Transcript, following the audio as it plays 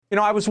You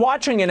know, I was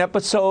watching an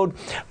episode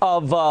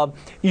of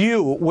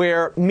You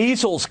where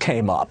measles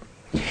came up.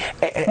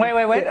 Wait.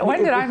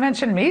 When did I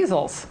mention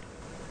measles?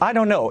 I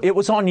don't know. It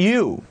was on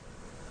You.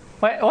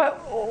 Wait, what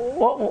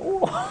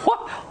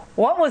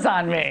was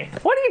on me?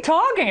 What are you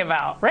talking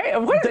about?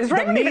 Is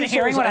Raymond even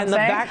hearing what I'm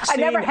saying? I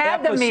never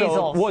had the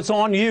measles. Was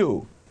on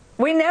You.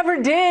 We never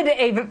did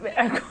a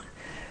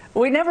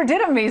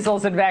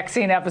measles and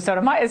vaccine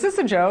episode. Is this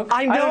a joke?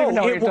 I know. I don't even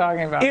know what you're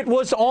talking about. It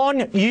was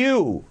on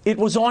You. It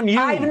was on You.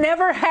 Raymond,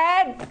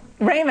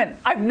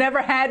 I've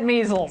never had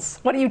measles.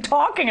 What are you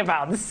talking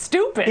about? This is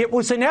stupid. It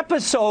was an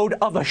episode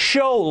of a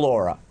show,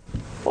 Laura.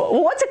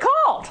 What's it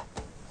called?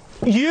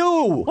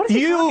 You. What is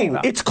he talking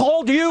about? It's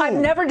called You. I've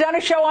never done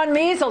a show on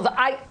measles.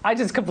 I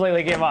just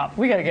completely give up.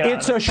 We got to get out of it.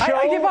 It's a show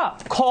I give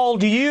up.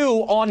 called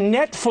You on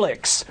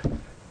Netflix.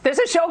 There's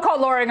a show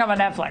called Laura Ingraham on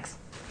Netflix.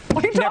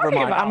 What are you talking Never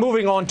mind. about? I'm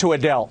moving on to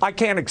Adele. I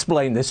can't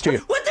explain this to you.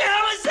 What the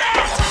hell is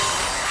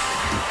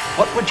that?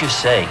 What would you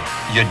say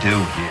you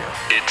do here?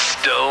 It's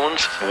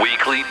Stone's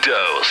Weekly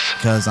Dose.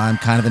 Because I'm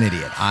kind of an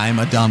idiot. I'm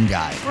a dumb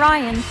guy.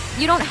 Brian,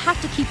 you don't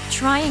have to keep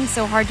trying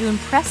so hard to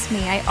impress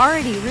me. I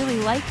already really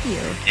like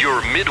you.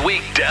 Your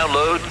midweek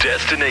download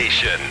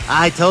destination.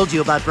 I told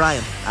you about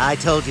Brian. I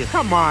told you.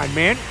 Come on,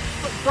 man.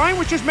 Brian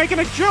was just making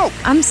a joke.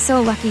 I'm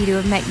so lucky to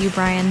have met you,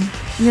 Brian.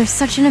 You're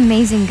such an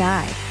amazing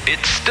guy.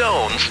 It's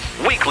Stone's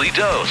Weekly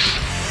Dose.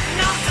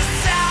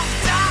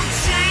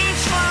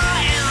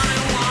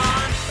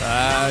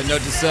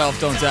 Note to self,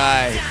 don't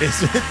die.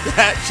 Isn't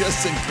that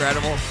just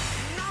incredible?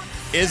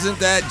 Isn't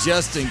that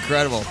just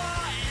incredible?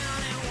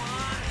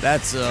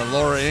 That's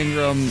Laura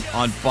Ingraham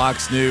on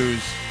Fox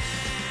News.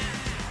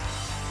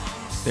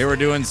 They were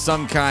doing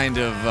some kind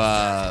of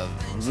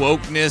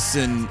wokeness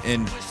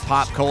in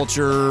pop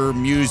culture,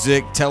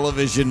 music,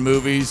 television,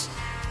 movies,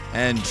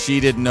 and she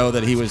didn't know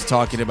that he was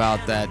talking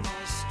about that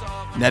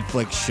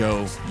Netflix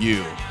show,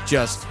 You.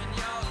 Just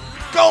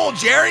go,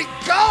 Jerry,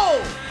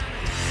 go!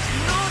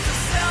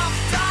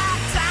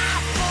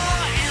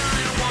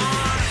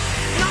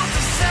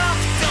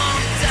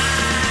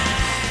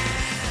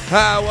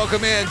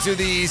 Welcome in to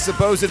the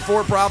supposed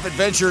for-profit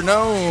venture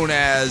known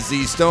as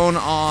the Stone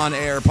on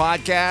Air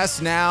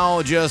podcast.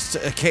 Now, just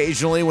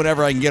occasionally,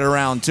 whenever I can get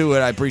around to it,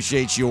 I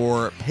appreciate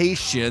your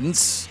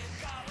patience.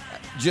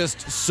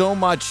 Just so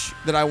much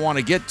that I want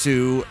to get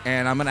to,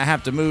 and I'm going to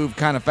have to move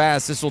kind of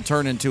fast. This will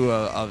turn into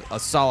a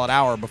solid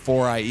hour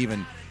before I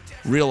even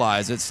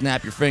realize it.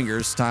 Snap your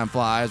fingers. Time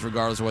flies,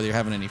 regardless of whether you're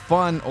having any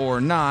fun or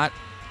not.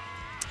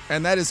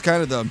 And that is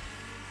kind of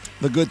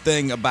the good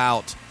thing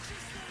about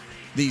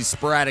these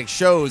sporadic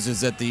shows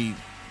is that the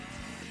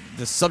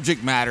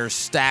subject matter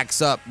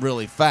stacks up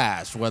really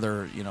fast.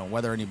 Whether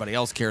anybody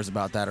else cares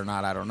about that or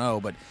not, I don't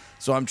know. But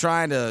so I'm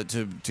trying to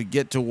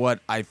get to what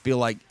I feel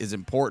like is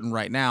important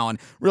right now. And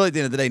really, at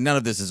the end of the day, none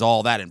of this is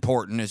all that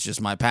important. It's just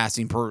my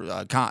passing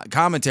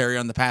commentary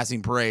on the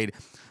passing parade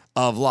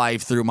of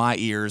life through my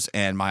ears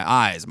and my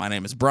eyes. My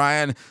name is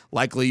Brian.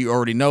 Likely you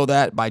already know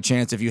that. By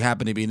chance, if you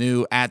happen to be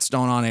new, at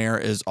Stone on Air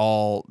is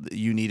all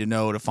you need to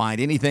know to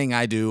find anything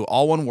I do.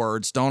 All one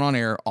word, Stone on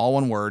Air, all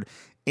one word.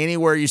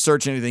 Anywhere you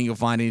search anything, you'll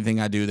find anything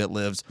I do that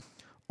lives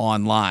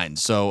online.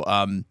 So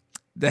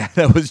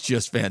that was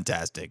just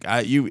fantastic.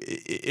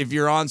 If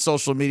you're on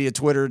social media,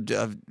 Twitter,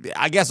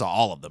 I guess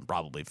all of them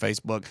probably,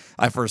 Facebook.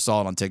 I first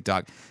saw it on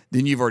TikTok.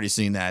 Then you've already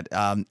seen that.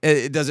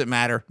 It doesn't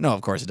matter. No,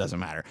 of course it doesn't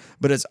matter.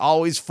 But it's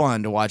always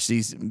fun to watch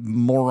these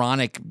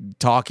moronic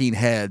talking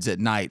heads at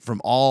night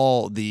from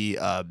all the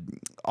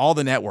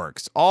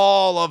networks,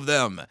 all of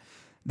them.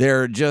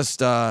 They're just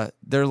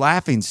they're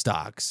laughing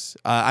stocks.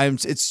 I'm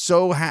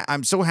so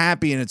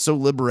happy and it's so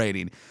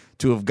liberating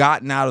to have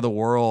gotten out of the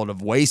world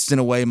of wasting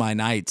away my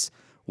nights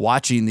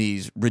watching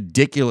these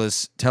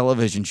ridiculous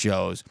television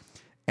shows.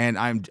 And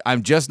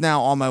I'm just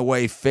now on my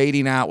way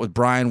fading out with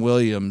Brian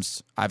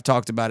Williams. I've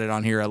talked about it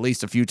on here at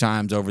least a few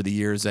times over the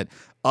years that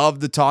of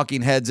the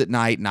talking heads at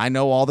night, and I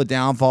know all the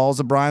downfalls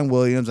of Brian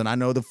Williams, and I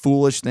know the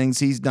foolish things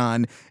he's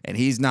done, and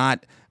he's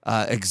not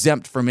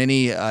exempt from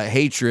any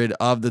hatred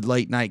of the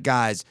late night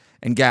guys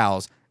and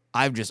gals.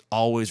 I've just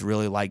always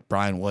really liked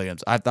Brian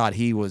Williams. I thought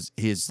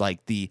he's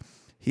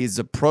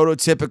a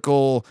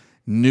prototypical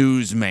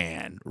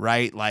newsman,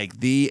 right? Like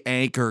the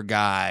anchor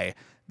guy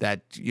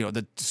that,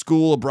 the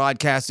school of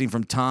broadcasting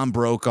from Tom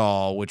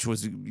Brokaw, which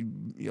was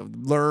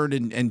learned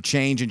and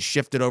changed and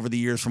shifted over the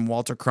years from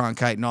Walter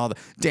Cronkite and all the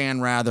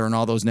Dan Rather and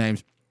all those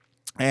names.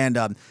 And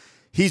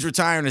he's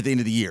retiring at the end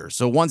of the year.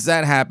 So once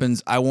that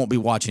happens, I won't be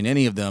watching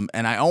any of them.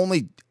 And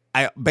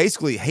I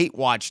basically hate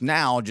watch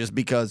now just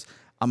because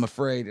I'm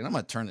afraid, and I'm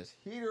going to turn this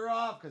heater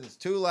off because it's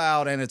too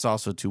loud and it's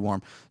also too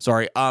warm.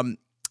 Sorry.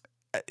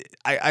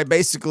 I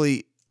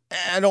basically,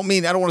 I don't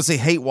want to say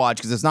hate watch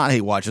because it's not hate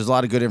watch. There's a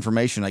lot of good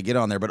information I get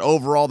on there, but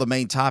overall the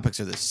main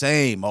topics are the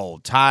same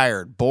old,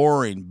 tired,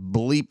 boring,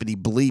 bleepity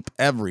bleep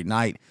every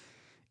night.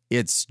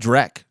 It's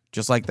Drek,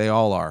 just like they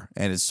all are,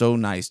 and it's so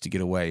nice to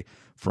get away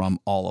from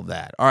all of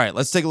that. All right,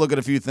 let's take a look at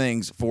a few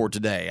things for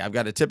today. I've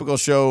got a typical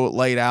show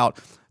laid out.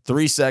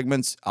 3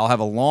 segments. I'll have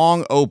a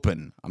long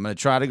open. I'm going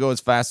to try to go as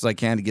fast as I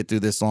can to get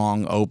through this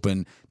long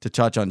open to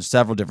touch on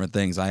several different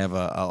things. I have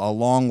a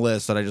long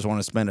list that I just want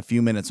to spend a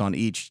few minutes on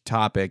each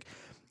topic.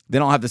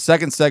 Then I'll have the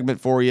second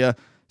segment for you.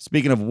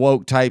 Speaking of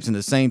woke types and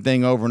the same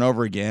thing over and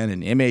over again,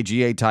 and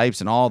MAGA types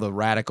and all the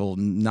radical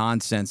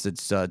nonsense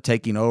that's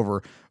taking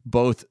over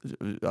both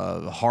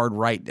hard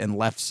right and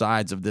left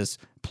sides of this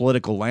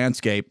political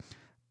landscape.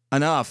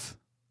 Enough.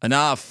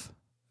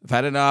 I've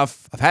had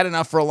enough. I've had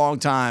enough for a long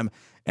time,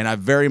 and I've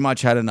very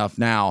much had enough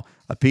now.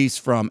 A piece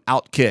from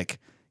Outkick.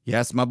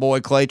 Yes, my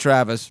boy Clay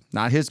Travis.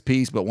 Not his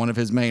piece, but one of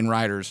his main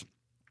writers.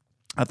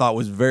 I thought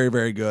was very,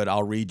 very good.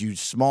 I'll read you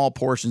small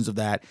portions of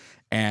that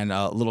and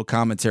a little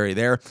commentary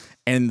there.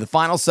 And the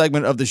final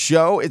segment of the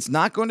show, it's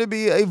not going to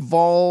be a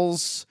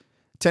Vols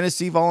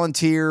Tennessee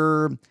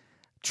Volunteer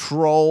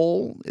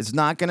troll. It's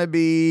not going to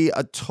be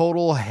a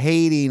total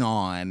hating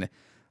on,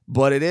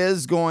 but it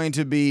is going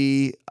to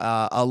be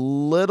a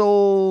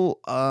little,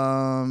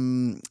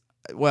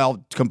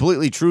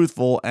 completely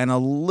truthful and a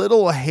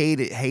little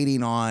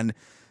hating on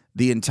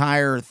the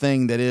entire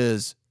thing that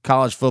is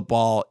college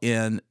football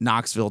in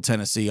Knoxville,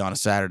 Tennessee on a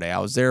Saturday. I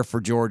was there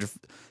for Georgia,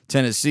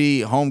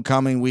 Tennessee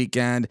homecoming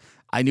weekend.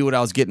 I knew what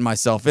I was getting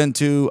myself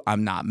into.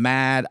 I'm not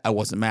mad. I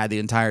wasn't mad the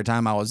entire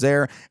time I was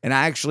there. And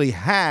I actually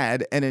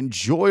had an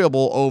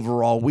enjoyable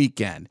overall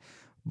weekend,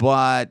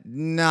 but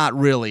not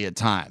really at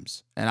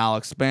times. And I'll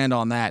expand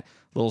on that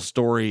little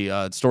story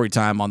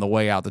time on the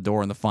way out the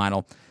door in the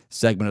final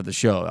segment of the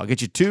show. I'll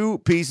get you 2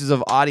 pieces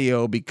of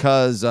audio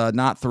because,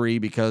 not 3,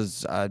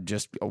 because I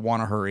just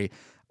want to hurry.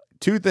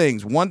 2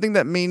 things. One thing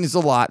that means a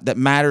lot, that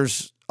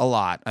matters a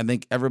lot. I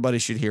think everybody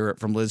should hear it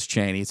from Liz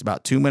Cheney. It's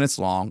about 2 minutes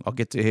long. I'll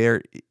get to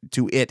hear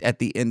to it at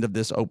the end of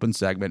this open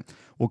segment.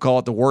 We'll call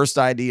it the worst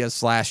idea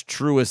 /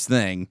 truest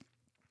thing.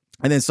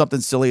 And then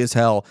something silly as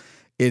hell.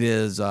 It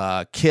is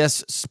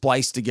Kiss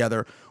spliced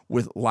together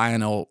with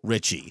Lionel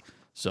Richie.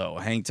 So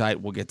hang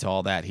tight. We'll get to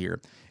all that here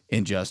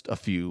in just a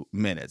few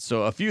minutes.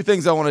 So a few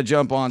things I want to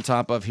jump on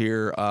top of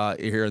here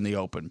in the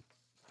open.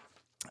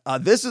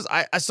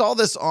 I saw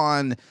this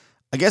on,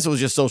 I guess it was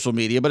just social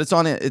media, but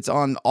it's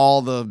on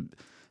all the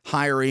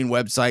hiring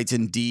websites,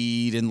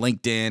 Indeed and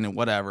LinkedIn and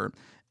whatever.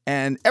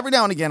 And every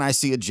now and again, I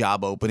see a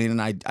job opening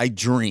and I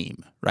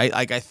dream, right?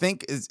 Like I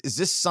think, is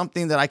this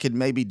something that I could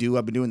maybe do?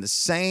 I've been doing the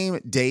same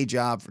day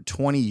job for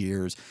 20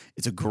 years.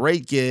 It's a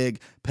great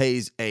gig,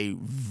 pays a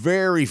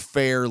very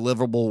fair,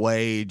 livable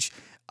wage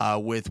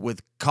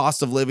with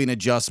cost of living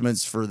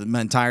adjustments for the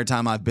entire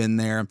time I've been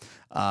there.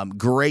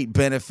 Great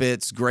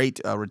benefits, great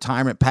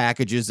retirement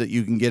packages that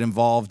you can get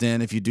involved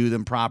in if you do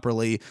them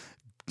properly.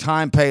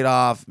 Time paid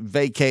off,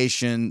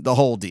 vacation, the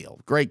whole deal.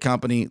 Great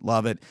company,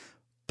 love it.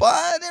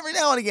 But every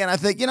now and again, I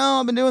think,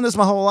 I've been doing this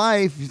my whole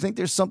life. You think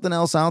there's something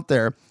else out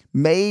there.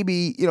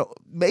 Maybe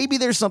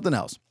there's something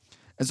else.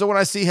 And so when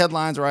I see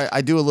headlines or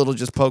I do a little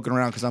just poking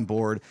around because I'm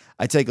bored,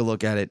 I take a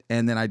look at it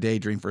and then I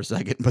daydream for a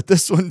second. But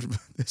this one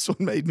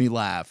made me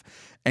laugh.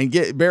 And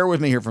bear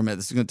with me here for a minute.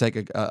 This is going to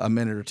take a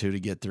minute or two to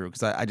get through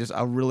because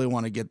I really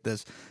want to get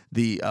this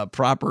the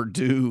proper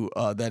due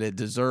that it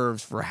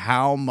deserves for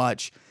how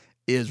much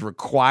is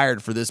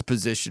required for this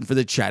position for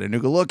the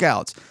Chattanooga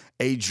Lookouts.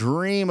 A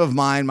dream of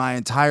mine my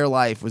entire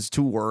life was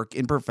to work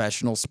in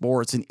professional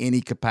sports in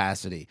any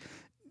capacity.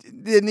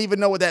 Didn't even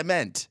know what that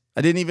meant.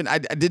 I didn't even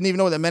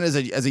know what that meant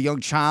as a young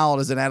child,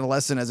 as an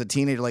adolescent, as a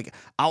teenager. Like,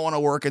 I want to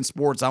work in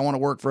sports. I want to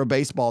work for a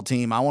baseball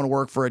team. I want to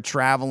work for a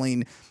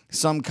traveling,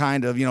 some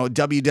kind of,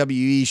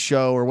 WWE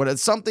show or whatever,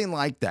 something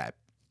like that.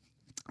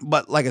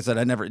 But like I said,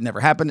 it never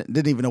happened.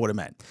 Didn't even know what it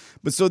meant.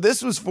 But so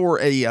this was for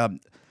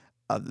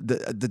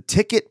the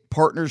ticket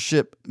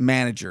partnership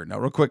manager. Now,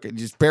 real quick,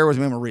 just bear with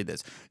me. I'm going to read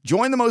this.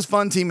 Join the most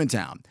fun team in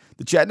town.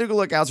 The Chattanooga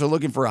Lookouts are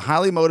looking for a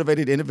highly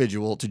motivated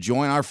individual to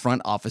join our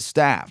front office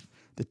staff.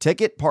 The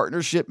ticket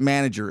partnership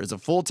manager is a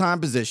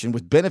full-time position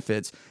with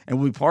benefits and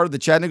will be part of the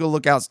Chattanooga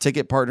Lookouts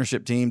ticket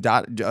partnership team.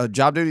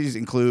 Job duties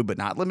include, but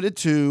not limited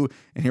to,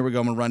 and here we go,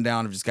 I'm going to run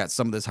down. I've just got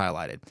some of this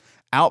highlighted.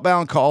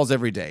 Outbound calls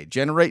every day.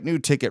 Generate new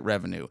ticket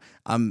revenue.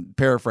 I'm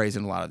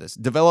paraphrasing a lot of this.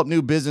 Develop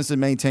new business and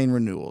maintain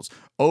renewals.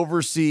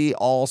 Oversee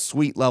all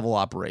suite level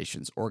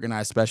operations.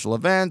 Organize special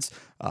events.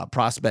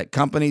 Prospect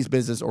companies,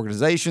 business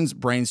organizations.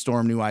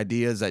 Brainstorm new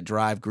ideas that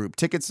drive group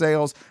ticket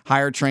sales.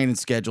 Hire, train, and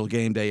schedule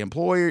game day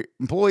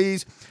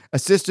employees.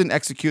 Assist in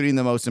executing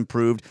the most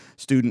improved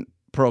student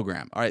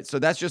program. All right, so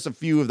that's just a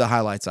few of the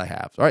highlights I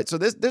have. All right, so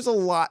there's a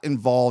lot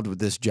involved with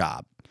this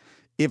job.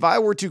 If I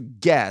were to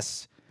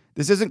guess,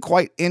 this isn't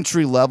quite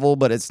entry level,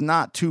 but it's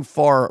not too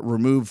far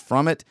removed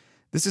from it.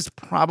 This is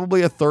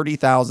probably a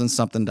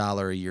 $30,000-something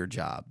a year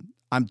job.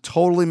 I'm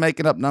totally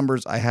making up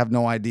numbers. I have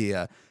no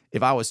idea.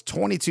 If I was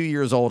 22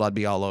 years old, I'd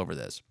be all over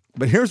this.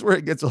 But here's where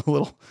it gets a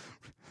little,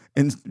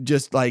 and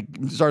just like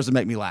starts to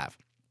make me laugh.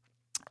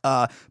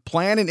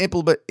 Plan and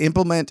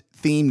implement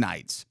theme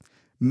nights.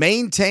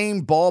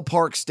 Maintain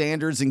ballpark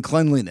standards and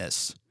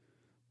cleanliness.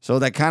 So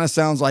that kind of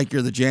sounds like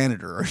you're the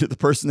janitor or the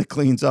person that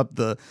cleans up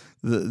the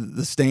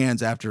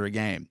stands after a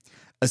game.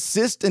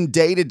 Assist in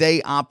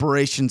day-to-day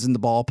operations in the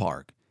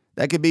ballpark.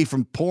 That could be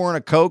from pouring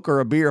a Coke or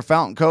a beer, a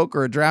fountain Coke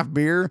or a draft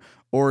beer,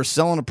 or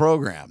selling a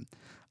program.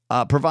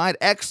 Provide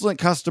excellent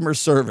customer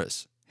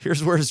service.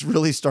 Here's where this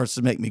really starts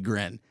to make me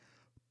grin.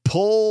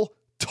 Pull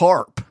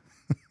tarp.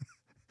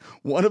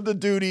 One of the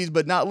duties,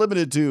 but not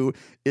limited to,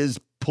 is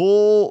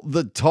pull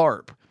the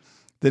tarp.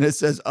 Then it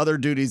says other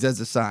duties as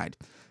assigned.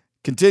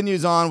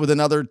 Continues on with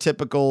another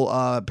typical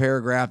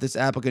paragraph. This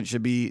applicant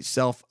should be a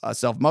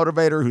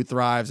self-motivator who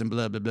thrives in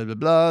blah, blah, blah, blah,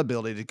 blah,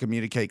 ability to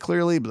communicate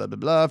clearly, blah, blah,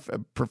 blah,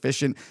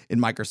 proficient in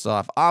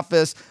Microsoft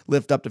Office,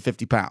 lift up to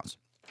 50 pounds.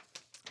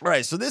 All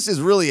right, so this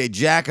is really a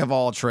jack of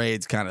all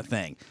trades kind of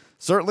thing.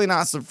 Certainly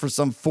not for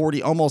some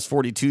almost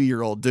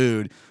 42-year-old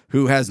dude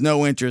who has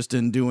no interest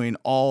in doing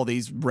all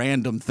these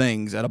random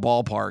things at a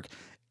ballpark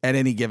at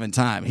any given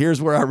time.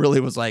 Here's where I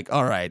really was like,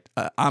 all right,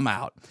 I'm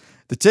out.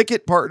 The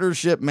ticket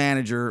partnership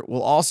manager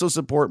will also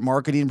support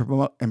marketing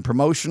and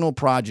promotional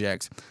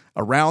projects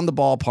around the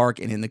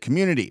ballpark and in the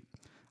community.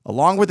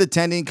 Along with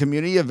attending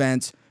community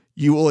events,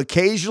 you will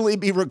occasionally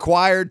be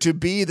required to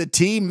be the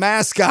team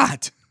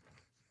mascot.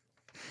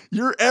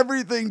 You're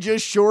everything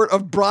just short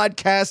of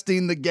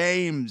broadcasting the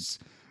games,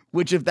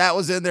 which if that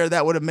was in there,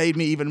 that would have made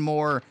me even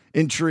more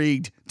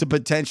intrigued to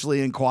potentially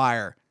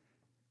inquire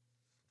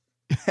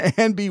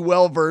and be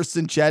well-versed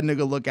in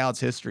Chattanooga Lookout's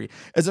history.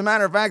 As a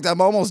matter of fact, I'm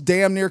almost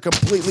damn near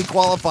completely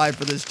qualified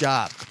for this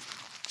job.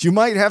 You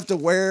might have to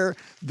wear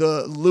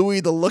the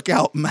Louis the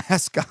Lookout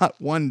mascot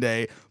one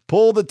day,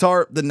 pull the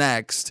tarp the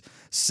next,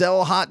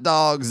 sell hot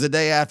dogs the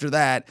day after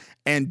that,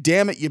 and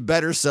damn it, you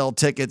better sell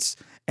tickets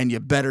and you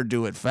better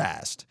do it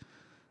fast.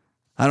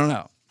 I don't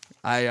know.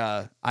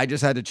 I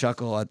just had to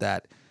chuckle at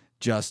that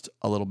just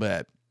a little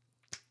bit.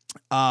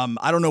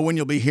 I don't know when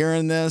you'll be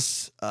hearing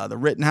this. The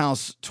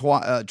Rittenhouse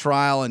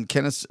trial in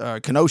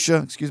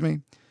Kenosha,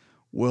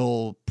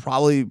 will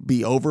probably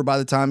be over by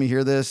the time you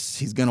hear this.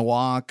 He's going to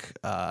walk.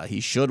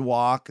 He should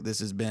walk. This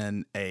has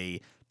been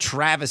a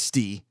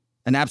travesty,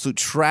 an absolute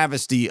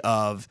travesty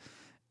of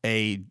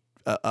a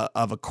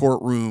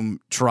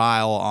courtroom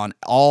trial on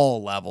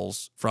all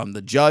levels, from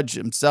the judge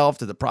himself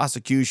to the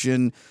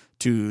prosecution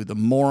to the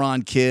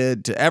moron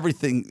kid to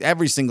everything,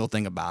 every single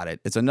thing about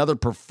it. It's another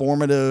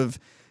performative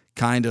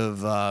kind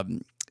of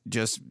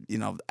just,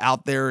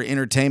 out there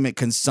entertainment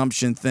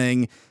consumption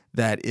thing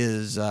that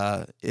is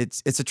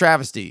it's a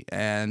travesty.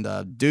 And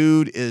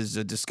dude is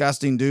a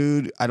disgusting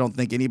dude. I don't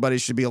think anybody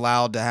should be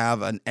allowed to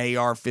have an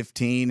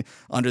AR-15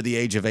 under the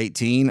age of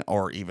 18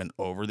 or even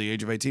over the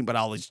age of 18, but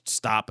I'll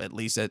stop at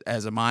least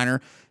as a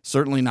minor.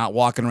 Certainly not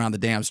walking around the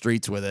damn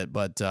streets with it,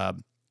 but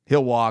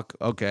he'll walk.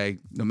 Okay,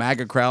 the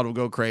MAGA crowd will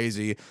go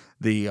crazy.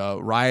 The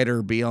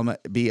rioter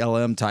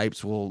BLM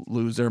types will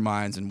lose their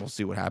minds, and we'll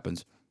see what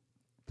happens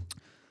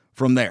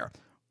from there.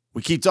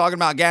 We keep talking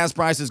about gas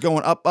prices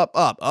going up, up,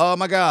 up. Oh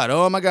my God.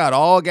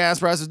 All gas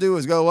prices do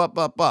is go up,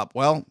 up, up.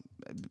 Well,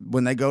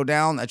 when they go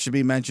down, that should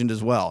be mentioned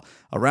as well.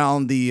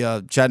 Around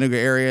the Chattanooga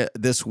area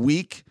this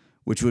week,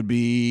 which would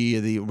be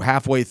the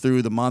halfway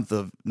through the month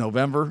of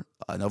November,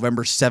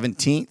 November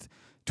 17th,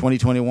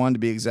 2021 to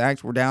be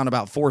exact, we're down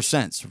about 4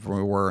 cents from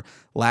where we were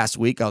last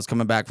week. I was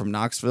coming back from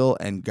Knoxville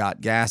and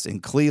got gas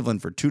in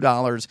Cleveland for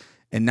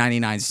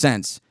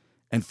 $2.99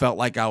 and felt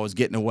like I was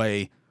getting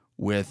away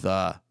with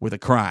a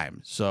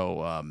crime.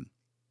 So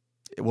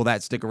will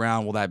that stick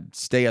around? Will that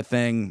stay a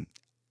thing?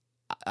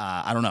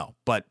 I don't know.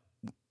 But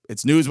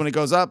it's news when it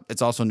goes up.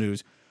 It's also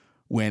news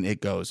when it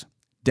goes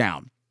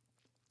down.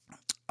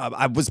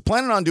 I was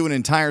planning on doing an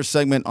entire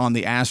segment on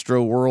the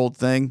Astro World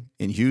thing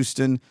in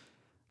Houston.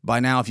 By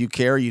now, if you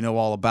care, you know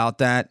all about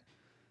that.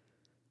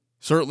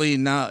 Certainly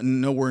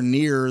nowhere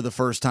near the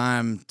first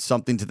time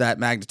something to that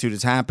magnitude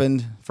has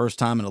happened. First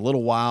time in a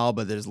little while,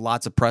 but there's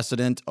lots of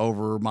precedent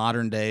over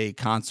modern day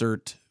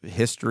concert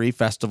history,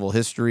 festival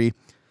history.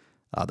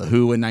 The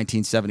Who in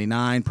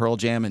 1979, Pearl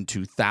Jam in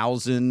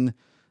 2000.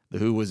 The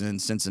Who was in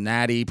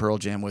Cincinnati. Pearl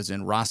Jam was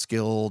in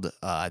Roskilde.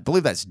 I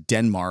believe that's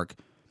Denmark.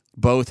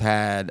 Both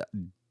had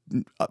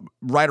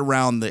right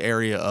around the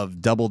area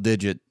of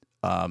double-digit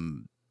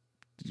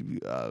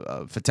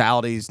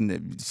fatalities,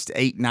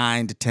 8,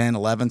 9 to 10,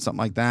 11, something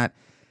like that.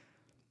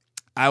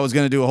 I was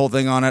going to do a whole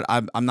thing on it.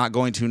 I'm not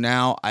going to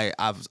now.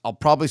 I'll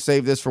probably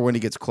save this for when it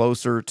gets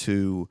closer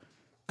to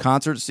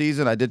concert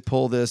season. I did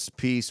pull this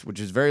piece, which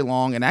is very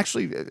long and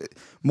actually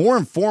more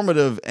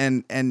informative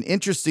and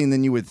interesting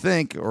than you would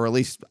think, or at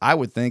least I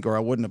would think, or I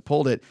wouldn't have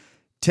pulled it.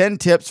 10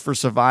 tips for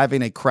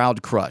surviving a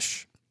crowd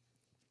crush.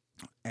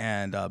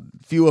 And a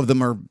few of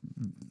them are,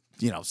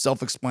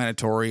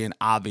 self-explanatory and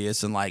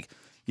obvious and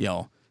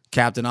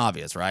Captain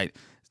Obvious, right?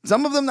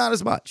 Some of them not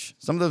as much.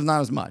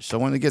 So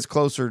when it gets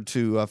closer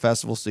to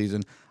festival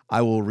season,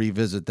 I will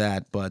revisit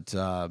that. But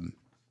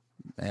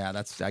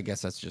I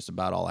guess that's just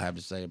about all I have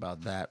to say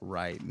about that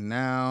right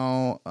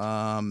now.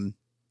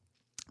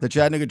 The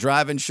Chattanooga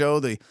Drive-In Show,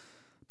 the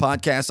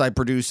podcast I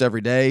produce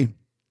every day,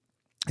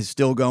 is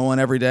still going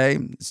every day.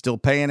 It's still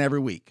paying every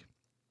week.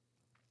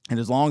 And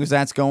as long as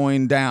that's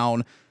going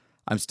down,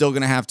 I'm still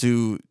going to have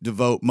to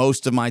devote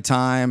most of my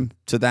time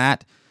to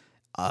that.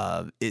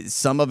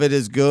 Some of it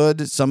is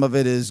good, some of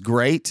it is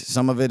great,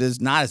 some of it is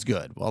not as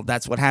good. Well,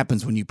 that's what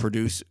happens when you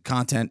produce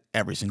content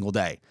every single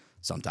day.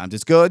 Sometimes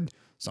it's good,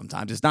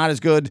 sometimes it's not as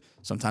good,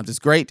 sometimes it's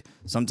great,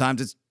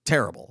 sometimes it's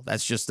terrible.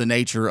 That's just the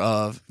nature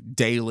of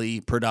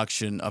daily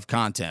production of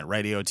content,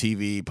 radio,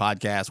 TV,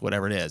 podcast,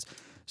 whatever it is.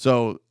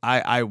 So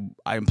I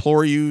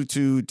implore you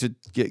to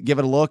give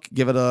it a look,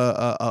 give it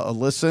a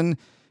listen.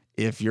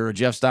 If you're a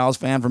Jeff Styles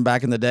fan from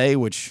back in the day,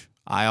 which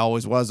I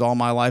always was all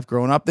my life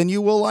growing up, then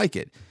you will like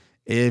it.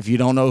 If you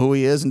don't know who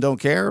he is and don't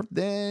care,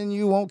 then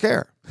you won't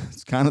care.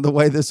 It's kind of the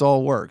way this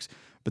all works.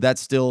 But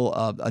that's still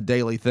a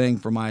daily thing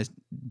for my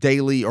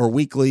daily or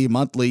weekly,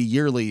 monthly,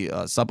 yearly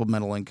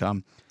supplemental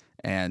income.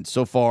 And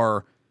so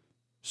far,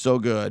 so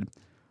good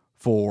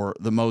for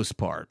the most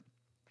part.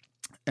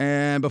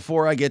 And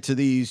before I get to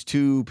these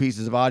two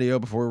pieces of audio,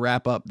 before we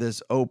wrap up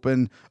this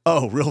open,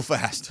 real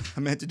fast. I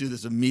meant to do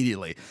this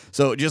immediately.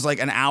 So just like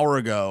an hour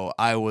ago,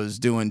 I was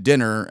doing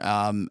dinner,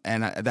 and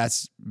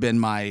that's been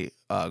my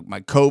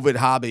COVID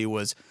hobby,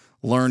 was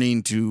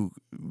learning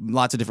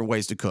lots of different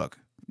ways to cook.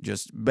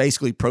 Just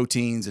basically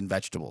proteins and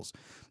vegetables.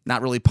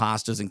 Not really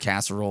pastas and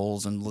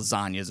casseroles and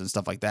lasagnas and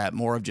stuff like that.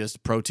 More of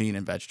just protein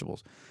and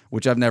vegetables,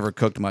 which I've never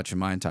cooked much in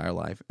my entire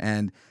life.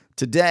 And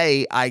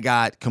today I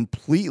got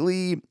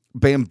completely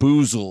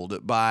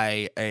bamboozled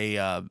by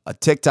a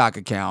TikTok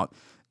account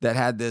that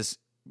had this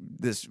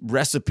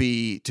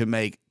recipe to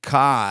make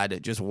cod,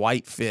 just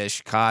white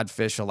fish,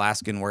 codfish,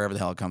 Alaskan, wherever the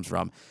hell it comes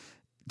from,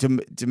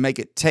 to make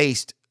it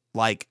taste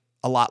like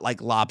a lot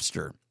like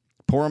lobster.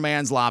 Poor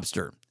man's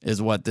lobster is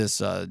what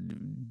this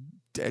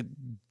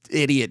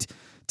idiot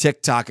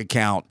TikTok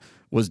account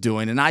was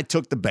doing, and I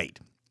took the bait.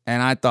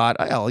 And I thought,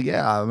 hell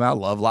yeah, I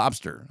love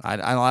lobster.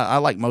 I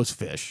like most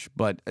fish,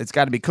 but it's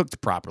got to be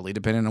cooked properly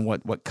depending on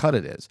what cut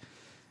it is.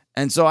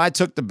 And so I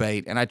took the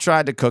bait and I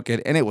tried to cook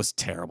it, and it was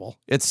terrible.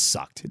 It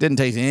sucked. It didn't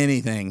taste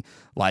anything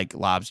like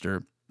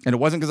lobster. And it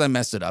wasn't because I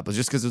messed it up. It was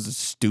just because it was a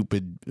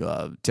stupid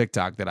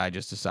TikTok that I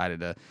just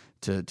decided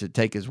to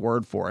take his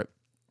word for it.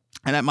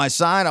 And at my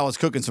side, I was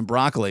cooking some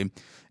broccoli.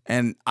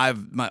 And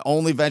my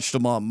only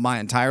vegetable my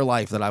entire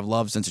life that I've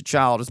loved since a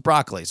child is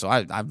broccoli. So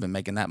I've been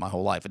making that my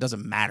whole life. It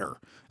doesn't matter.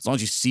 As long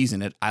as you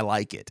season it, I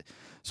like it.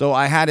 So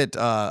I had it,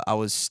 I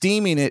was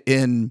steaming it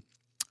in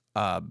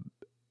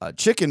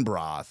chicken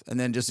broth and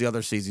then just the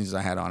other seasonings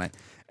I had on it.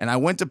 And I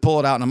went to pull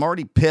it out, and I'm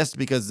already pissed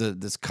because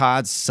this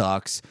cod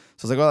sucks. So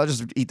I was like, well, I'll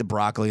just eat the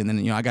broccoli, and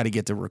then I got to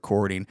get to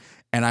recording.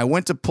 And I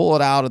went to pull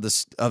it out of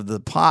the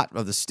pot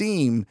of the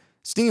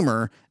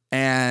steamer.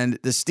 And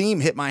the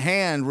steam hit my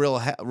hand real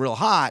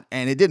hot,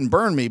 and it didn't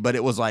burn me, but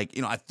it was like,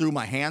 I threw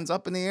my hands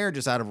up in the air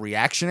just out of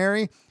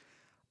reactionary.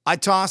 I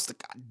tossed the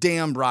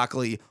goddamn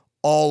broccoli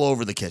all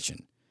over the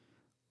kitchen.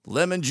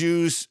 Lemon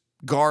juice,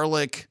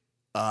 garlic,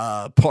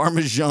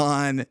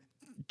 Parmesan,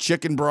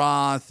 chicken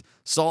broth,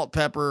 salt,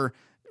 pepper,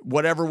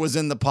 whatever was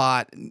in the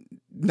pot.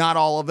 Not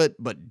all of it,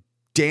 but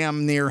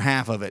damn near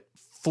half of it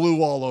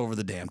flew all over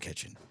the damn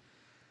kitchen.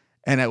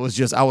 And I was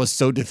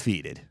so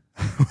defeated.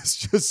 I was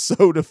just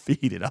so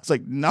defeated. I was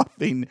like,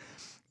 nothing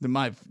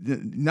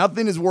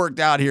has worked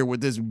out here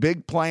with this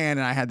big plan,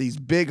 and I had these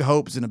big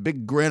hopes and a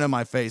big grin on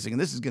my face, and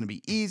this is going to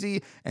be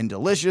easy and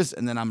delicious,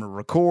 and then I'm going to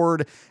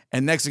record,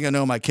 and next thing I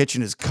know, my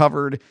kitchen is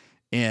covered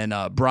in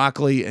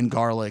broccoli and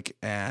garlic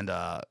and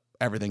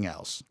everything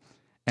else.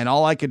 And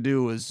all I could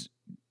do was,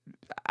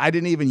 I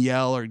didn't even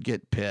yell or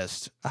get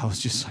pissed. I was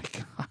just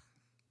like, all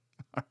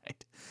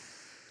right.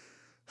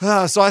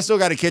 So I still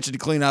got a kitchen to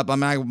clean up.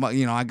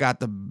 I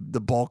got the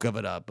bulk of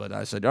it up, but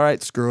I said, all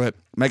right, screw it.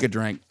 Make a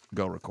drink,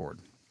 go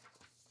record.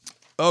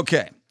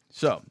 Okay,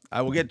 so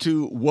I will get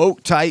to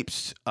woke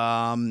types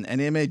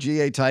and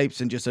MAGA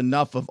types and just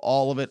enough of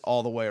all of it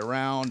all the way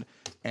around,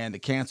 and the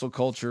cancel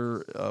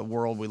culture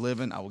world we live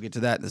in. I will get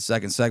to that in the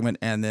second segment,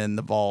 and then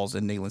the Vols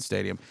in Neyland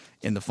Stadium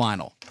in the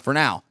final. For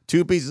now,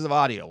 two pieces of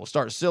audio. We'll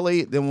start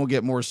silly, then we'll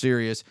get more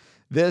serious.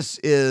 This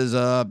is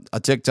a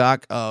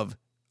TikTok of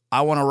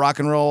I want to rock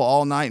and roll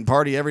all night and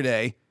party every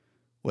day,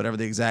 whatever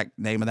the exact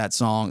name of that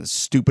song,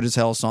 stupid as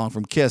hell song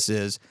from Kiss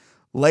is,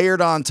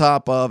 layered on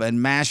top of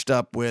and mashed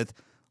up with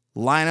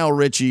Lionel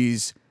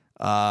Richie's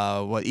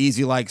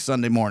Easy Like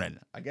Sunday Morning.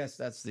 I guess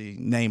that's the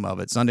name of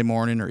it, Sunday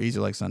Morning or Easy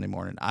Like Sunday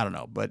Morning. I don't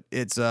know, but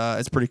it's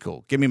pretty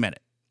cool. Give me a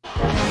minute. You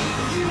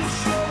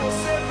show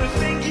us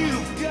everything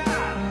you've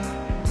got.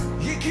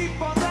 You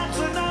keep on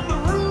dancing and the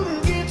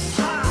room gets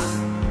hot.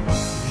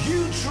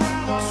 You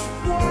drive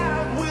us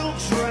wild, we'll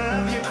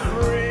drive you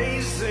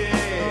crazy.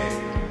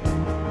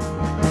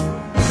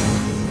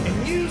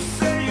 And you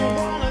say you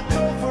wanna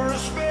go for a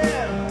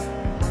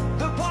spin.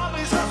 The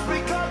party's just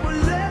because we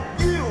let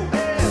you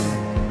in.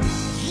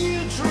 You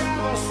drive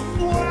us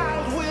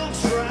wild, we'll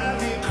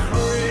drive you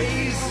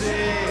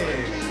crazy.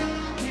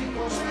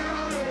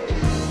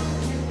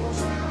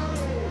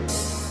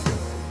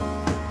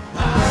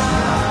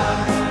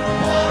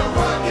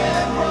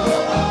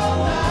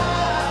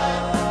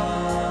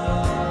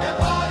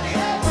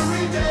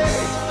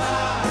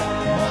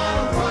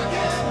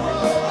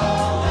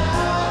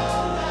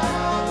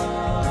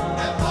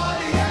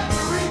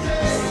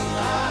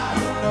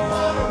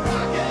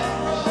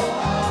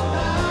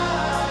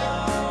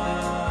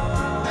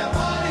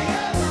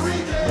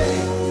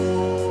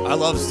 I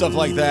love stuff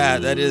like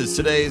that. That is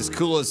today's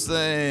coolest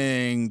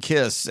thing.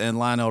 Kiss and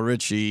Lionel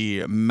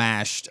Richie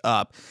mashed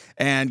up.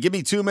 And give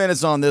me 2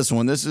 minutes on this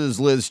one. This is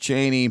Liz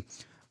Cheney.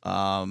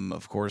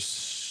 Of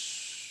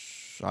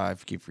course, I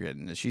keep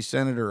forgetting. Is she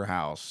Senator or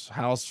House?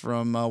 House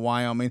from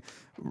Wyoming.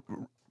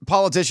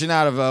 Politician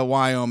out of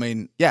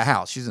Wyoming. Yeah,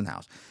 House. She's in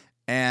House.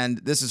 And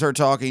this is her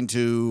talking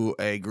to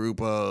a group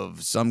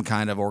of some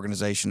kind of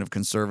organization of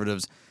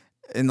conservatives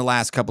in the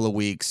last couple of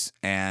weeks.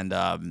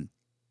 And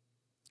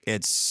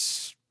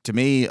it's, to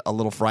me, a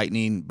little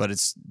frightening, but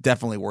it's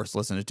definitely worth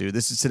listening to.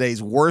 This is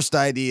today's worst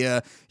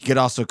idea. You could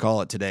also call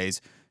it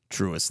today's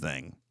truest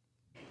thing.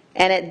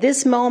 And at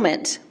this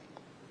moment,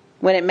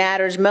 when it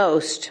matters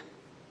most,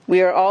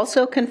 we are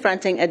also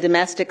confronting a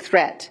domestic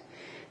threat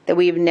that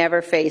we've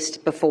never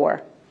faced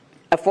before.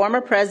 A former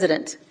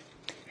president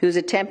who's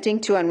attempting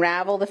to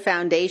unravel the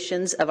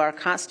foundations of our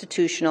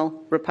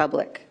constitutional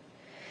republic,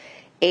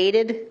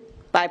 aided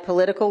by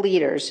political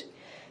leaders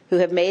who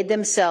have made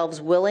themselves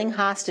willing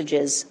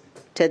hostages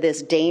to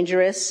this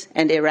dangerous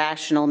and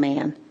irrational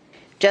man.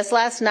 Just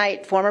last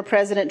night, former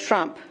President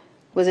Trump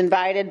was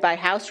invited by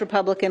House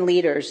Republican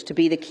leaders to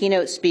be the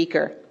keynote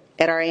speaker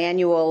at our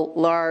annual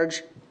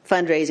large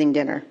fundraising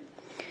dinner.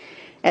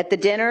 At the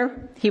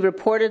dinner, he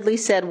reportedly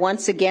said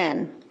once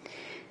again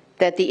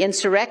that the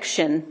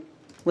insurrection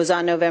was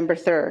on November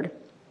 3rd,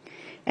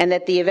 and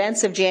that the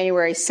events of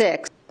January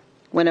 6th,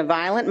 when a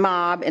violent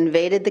mob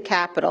invaded the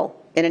Capitol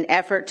in an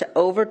effort to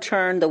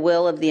overturn the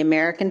will of the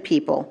American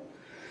people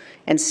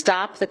and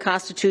stop the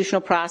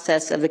constitutional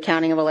process of the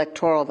counting of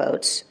electoral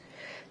votes,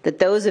 that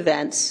those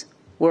events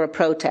were a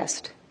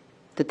protest,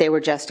 that they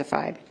were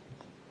justified.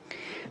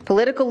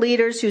 Political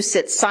leaders who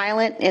sit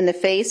silent in the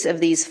face of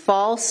these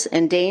false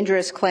and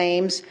dangerous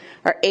claims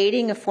are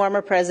aiding a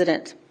former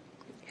president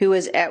who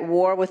is at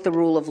war with the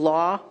rule of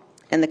law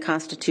and the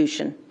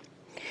Constitution.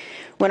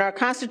 When our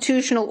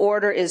constitutional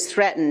order is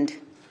threatened,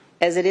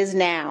 as it is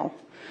now,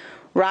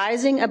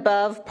 rising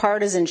above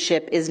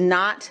partisanship is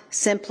not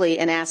simply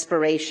an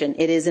aspiration,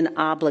 it is an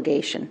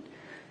obligation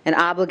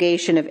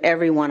of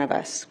every one of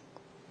us.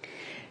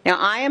 Now,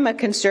 I am a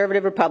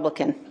conservative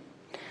Republican.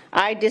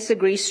 I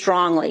disagree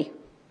strongly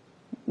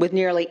with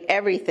nearly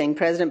everything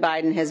President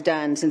Biden has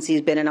done since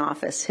he's been in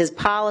office. His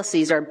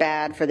policies are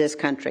bad for this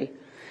country.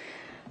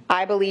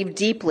 I believe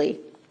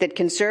deeply that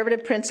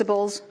conservative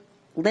principles,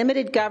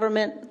 limited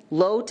government,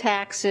 low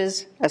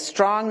taxes, a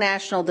strong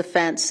national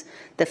defense,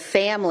 the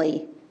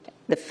family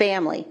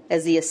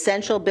as the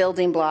essential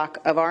building block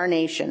of our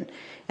nation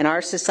and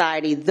our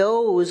society,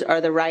 those are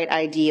the right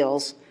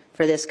ideals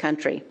for this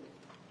country.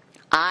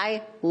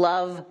 I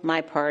love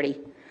my party.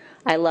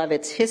 I love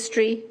its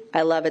history.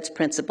 I love its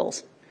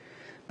principles.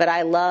 But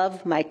I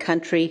love my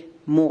country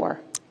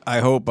more. I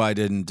hope I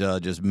didn't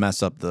just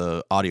mess up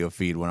the audio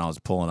feed when I was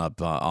pulling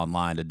up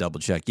online to double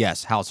check.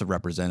 Yes, House of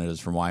Representatives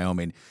from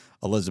Wyoming,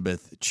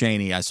 Elizabeth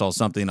Cheney. I saw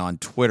something on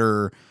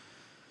Twitter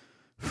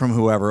from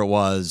whoever it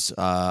was,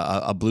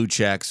 a blue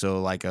check,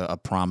 so like a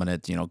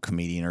prominent,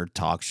 comedian or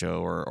talk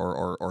show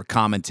or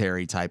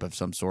commentary type of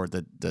some sort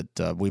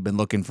that we've been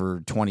looking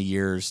for 20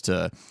 years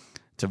to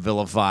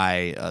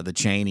vilify the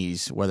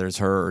Cheneys, whether it's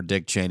her or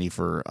Dick Cheney,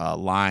 for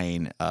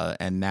lying,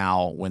 and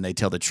now when they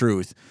tell the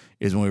truth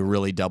is when we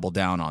really double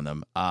down on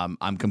them.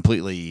 I'm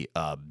completely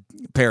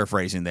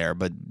paraphrasing there,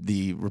 but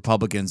the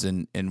Republicans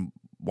in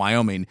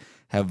Wyoming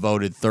have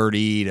voted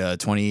 30 to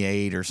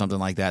 28 or something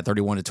like that,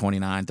 31 to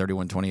 29,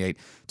 31 to 28,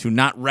 to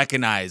not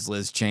recognize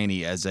Liz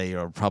Cheney as a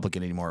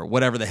Republican anymore,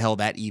 whatever the hell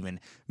that even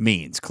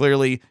means.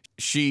 Clearly,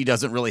 she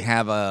doesn't really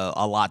have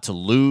a lot to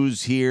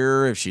lose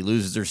here. If she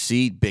loses her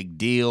seat, big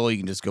deal. You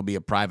can just go be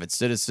a private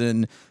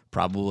citizen,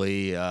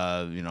 probably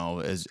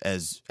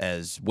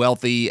as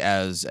wealthy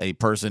as a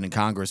person in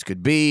Congress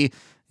could be.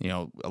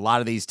 A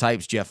lot of these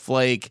types, Jeff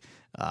Flake,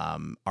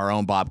 our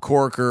own Bob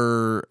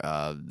Corker,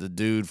 the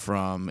dude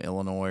from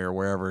Illinois or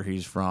wherever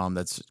he's from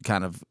that's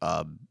kind of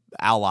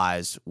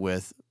allies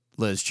with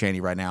Liz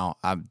Cheney right now.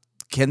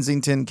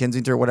 Kensington,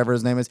 or whatever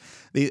his name is.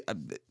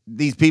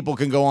 These people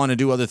can go on and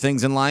do other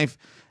things in life.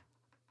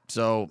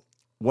 So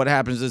what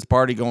happens to this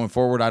party going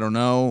forward, I don't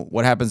know.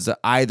 What happens to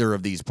either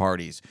of these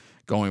parties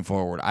going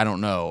forward, I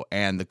don't know.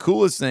 And the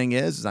coolest thing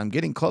is I'm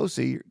getting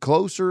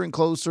closer and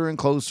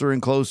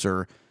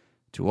closer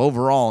to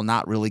overall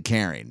not really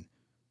caring.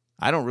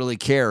 I don't really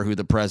care who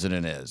the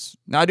president is.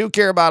 Now, I do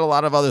care about a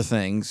lot of other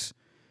things,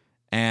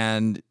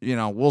 and,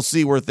 we'll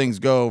see where things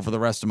go for the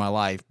rest of my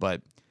life,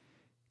 but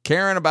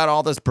caring about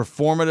all this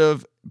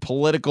performative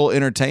political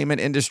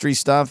entertainment industry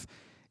stuff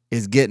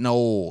is getting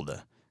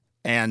old,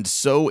 and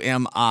so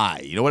am I.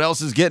 You know what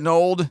else is getting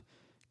old?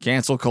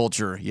 Cancel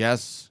culture.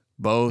 Yes,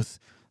 both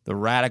the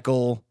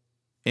radical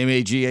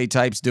MAGA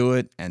types do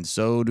it, and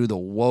so do the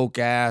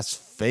woke-ass,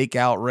 fake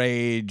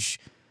outrage,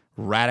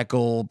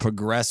 radical,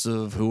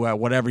 progressive,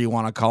 whatever you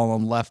want to call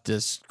them,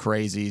 leftist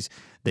crazies.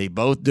 They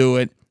both do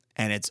it,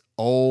 and it's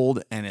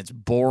old, and it's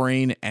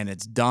boring, and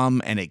it's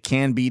dumb, and it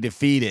can be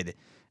defeated.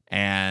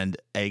 And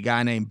a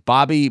guy named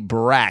Bobby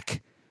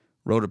Barack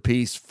wrote a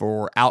piece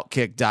for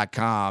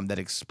Outkick.com that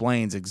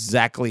explains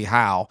exactly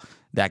how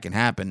that can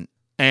happen.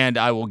 And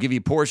I will give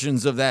you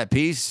portions of that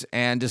piece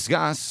and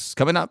discuss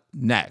coming up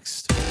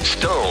next.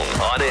 Stone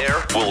on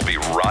Air will be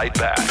right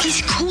back.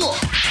 He's cool.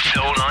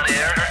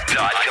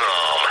 StoneOnAir.com.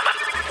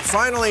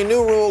 Finally,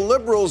 new rule: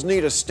 liberals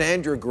need a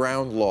stand your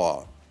ground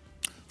law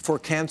for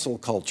cancel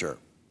culture,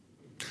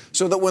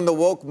 so that when the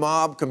woke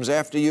mob comes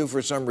after you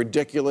for some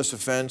ridiculous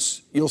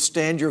offense, you'll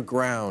stand your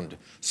ground.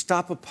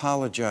 Stop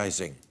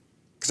apologizing,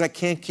 because I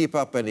can't keep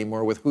up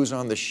anymore with who's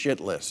on the shit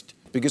list.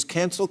 Because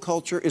cancel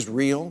culture is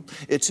real,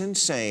 it's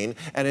insane,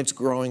 and it's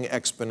growing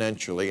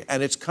exponentially,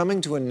 and it's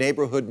coming to a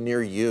neighborhood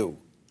near you.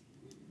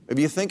 If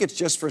you think it's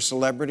just for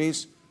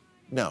celebrities,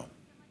 no.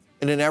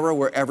 In an era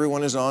where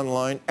everyone is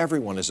online,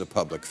 everyone is a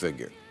public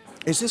figure.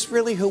 Is this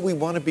really who we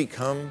want to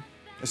become?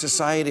 A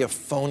society of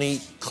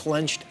phony,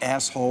 clenched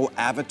asshole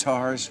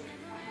avatars,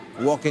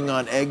 walking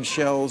on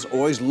eggshells,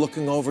 always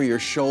looking over your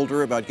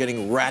shoulder about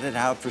getting ratted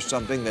out for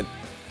something that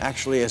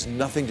actually has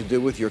nothing to do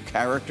with your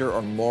character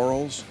or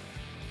morals?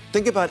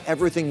 Think about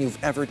everything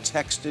you've ever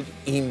texted,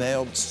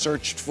 emailed,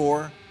 searched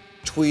for,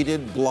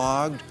 tweeted,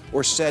 blogged,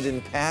 or said in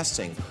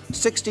passing.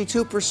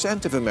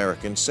 62% of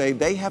Americans say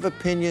they have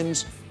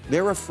opinions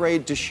they're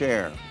afraid to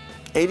share.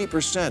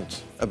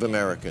 80% of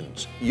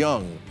Americans,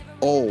 young,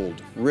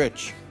 old,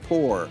 rich,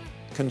 poor,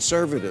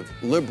 conservative,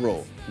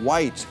 liberal,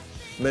 white,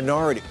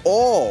 minority,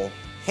 all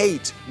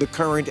hate the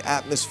current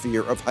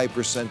atmosphere of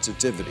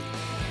hypersensitivity.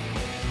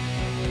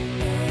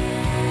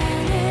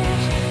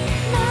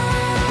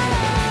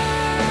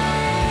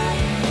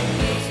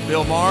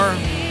 Bill Maher.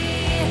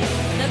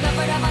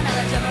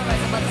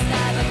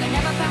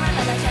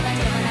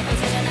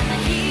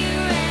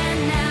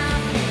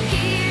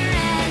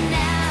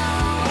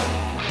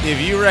 If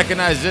you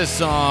recognize this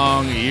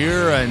song,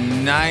 you're a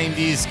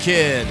 90s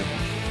kid.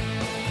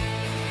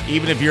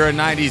 Even if you're a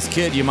 90s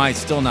kid, you might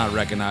still not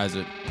recognize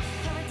it.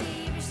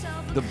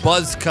 The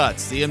buzz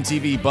cuts, the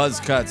MTV buzz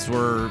cuts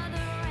were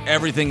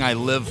everything I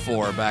lived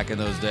for back in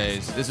those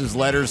days. This is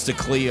Letters to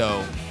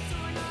Cleo.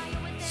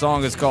 The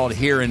song is called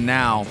Here and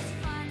Now.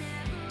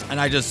 And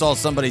I just saw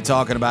somebody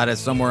talking about it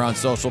somewhere on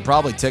social,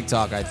 probably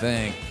TikTok, I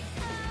think.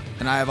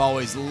 And I have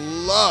always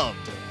loved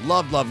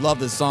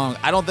this song.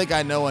 I don't think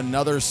I know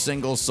another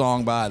single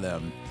song by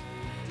them.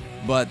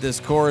 But this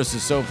chorus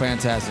is so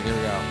fantastic. Here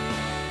we go.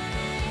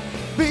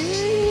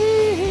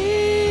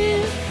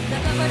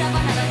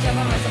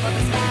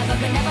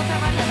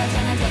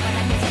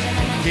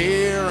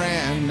 Here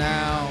and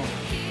now.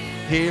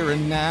 Here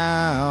and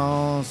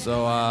now.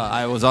 So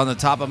I was on the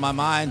top of my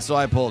mind, so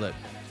I pulled it.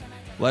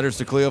 Letters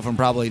to Cleo from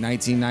probably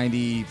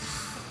 1990,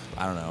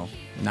 I don't know,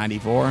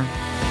 94.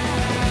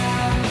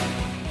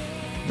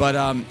 But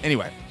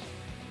anyway,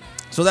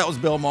 so that was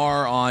Bill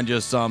Maher on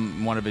just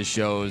one of his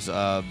shows,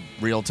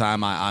 Real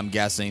Time, I'm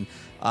guessing.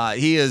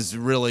 He is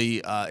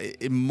really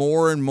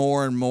more and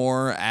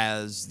more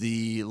as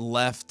the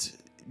left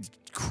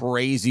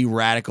crazy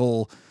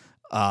radical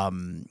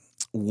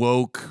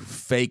woke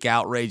fake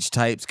outrage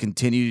types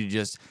continue to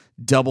just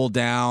double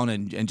down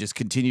and just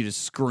continue to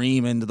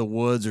scream into the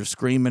woods or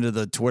scream into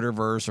the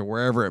Twitterverse or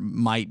wherever it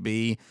might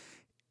be,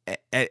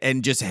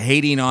 and just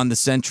hating on the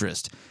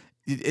centrist.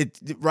 It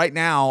right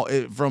now,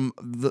 from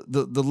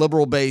the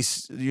liberal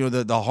base,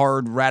 the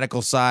hard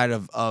radical side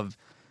of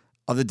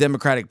the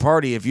Democratic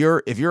Party, if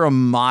you're a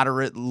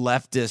moderate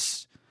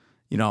leftist,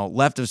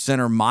 left of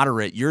center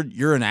moderate,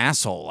 you're an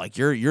asshole. Like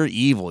you're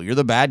evil. You're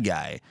the bad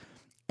guy.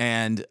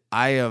 And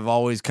I have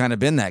always kind of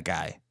been that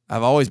guy.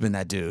 I've always been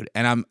that dude,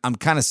 and I'm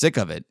kind of sick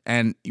of it.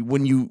 And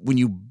when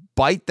you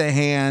bite the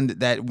hand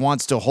that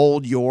wants to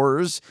hold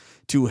yours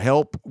to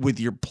help with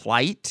your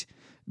plight,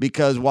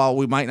 because while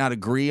we might not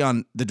agree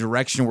on the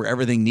direction where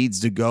everything needs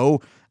to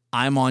go,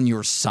 I'm on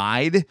your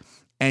side,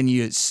 and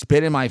you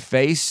spit in my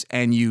face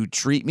and you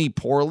treat me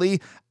poorly,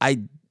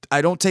 I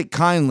don't take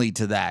kindly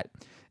to that.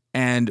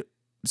 And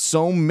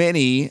so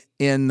many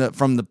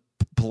from the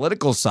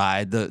political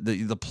side,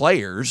 the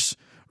players,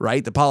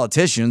 right? The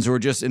politicians who are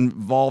just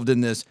involved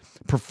in this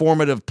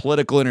performative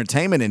political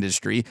entertainment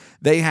industry,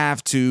 they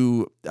have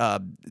to,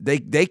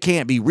 they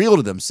can't be real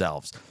to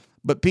themselves.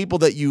 But people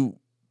that you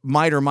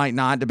might or might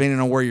not, depending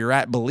on where you're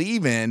at,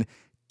 believe in,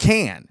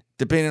 can,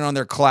 depending on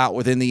their clout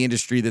within the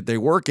industry that they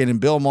work in.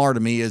 And Bill Maher, to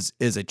me, is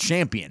a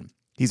champion.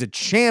 He's a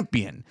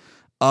champion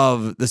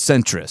of the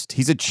centrist.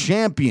 He's a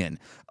champion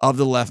of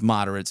the left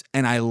moderates.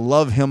 And I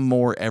love him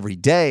more every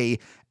day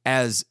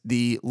as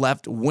the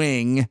left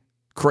wing,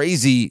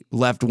 crazy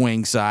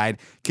left-wing side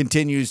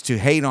continues to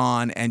hate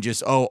on and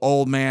just,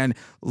 old man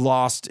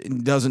lost,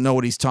 doesn't know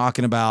what he's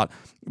talking about,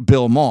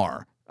 Bill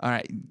Maher. All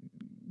right,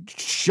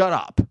 shut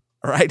up.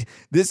 All right,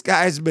 this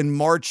guy's been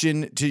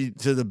marching to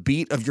the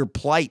beat of your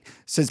plight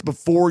since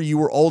before you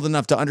were old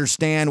enough to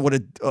understand what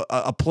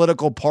a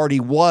political party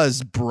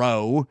was,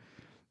 bro.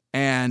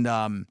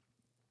 And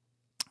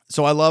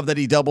so I love that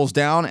he doubles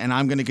down, and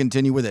I'm going to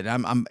continue with it.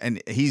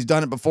 And he's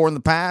done it before in the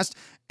past.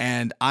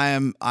 And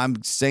I'm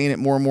saying it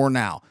more and more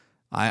now.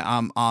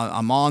 I'm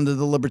on to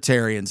the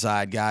libertarian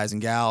side, guys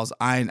and gals.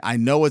 I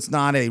know it's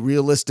not a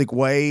realistic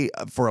way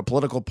for a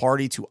political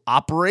party to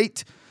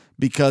operate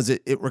because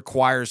it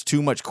requires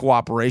too much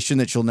cooperation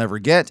that you'll never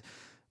get.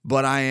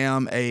 But I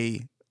am a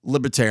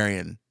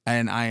libertarian,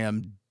 and I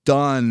am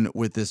done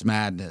with this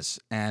madness.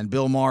 And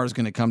Bill Maher is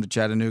going to come to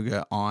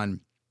Chattanooga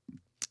on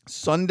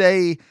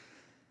Sunday,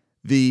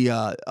 the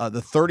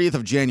 30th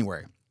of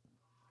January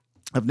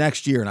of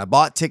next year. And I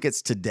bought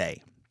tickets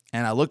today.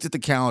 And I looked at the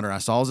calendar, and I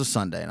saw it was a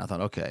Sunday, and I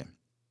thought, okay,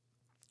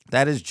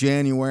 that is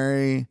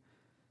January.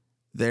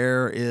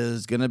 There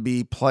is going to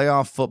be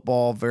playoff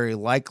football very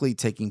likely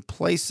taking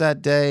place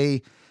that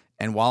day.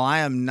 And while I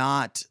am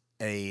not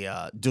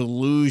a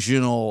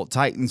delusional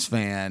Titans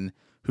fan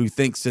who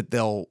thinks that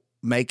they'll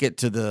make it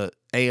to the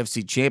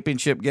AFC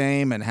Championship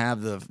game and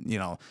have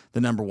the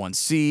number one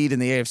seed in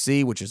the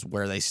AFC, which is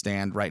where they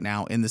stand right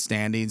now in the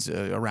standings,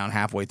 around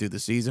halfway through the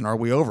season. Are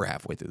we over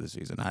halfway through the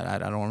season? I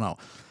don't know.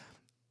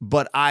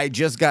 But I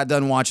just got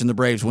done watching the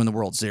Braves win the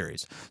World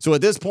Series. So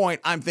at this point,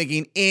 I'm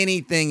thinking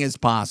anything is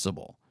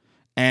possible.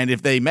 And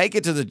if they make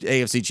it to the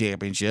AFC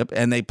Championship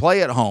and they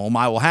play at home,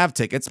 I will have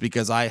tickets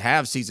because I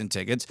have season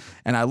tickets.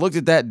 And I looked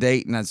at that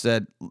date and I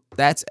said,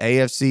 that's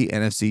AFC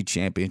NFC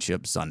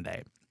Championship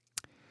Sunday.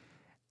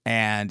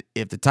 And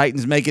if the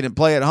Titans make it and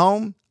play at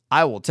home,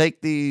 I will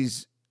take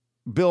these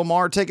Bill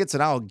Maher tickets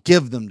and I'll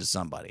give them to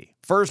somebody.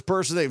 First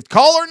person,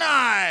 caller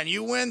 9,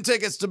 you win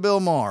tickets to Bill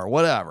Maher,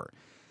 whatever.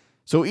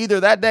 So either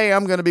that day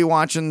I'm going to be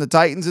watching the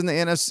Titans in the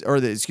NFC, or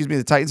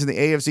the Titans in the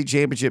AFC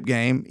Championship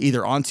game,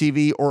 either on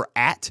TV or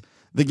at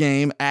the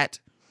game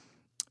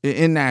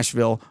in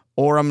Nashville,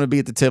 or I'm going to be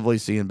at the Tivoli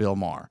seeing Bill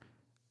Maher.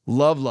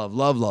 Love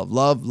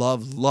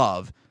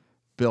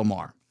Bill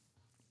Maher.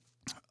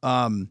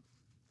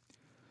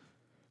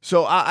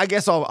 So I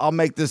guess I'll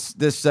make this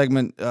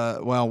segment.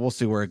 Well, we'll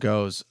see where it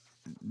goes.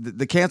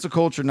 The cancel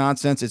culture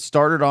nonsense. It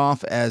started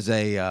off as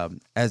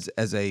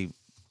a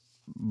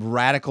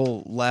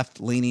radical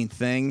left-leaning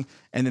thing,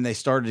 and then they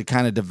started to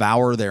kind of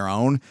devour their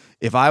own.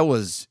 If I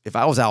was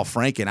Al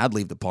Franken, I'd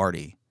leave the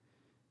party.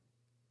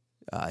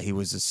 He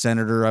was a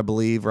senator, I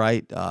believe,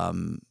 right?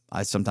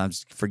 I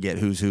sometimes forget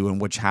who's who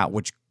and which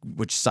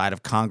side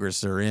of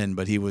Congress they're in,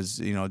 but he was,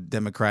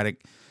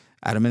 Democratic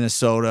out of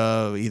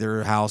Minnesota,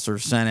 either House or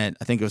Senate.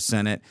 I think it was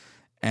Senate.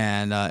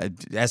 And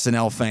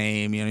SNL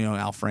fame,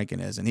 Al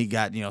Franken is, and he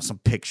got some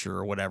picture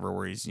or whatever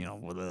where he's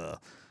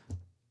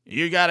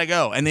you gotta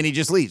go, and then he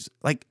just leaves.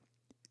 Like,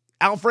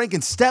 Al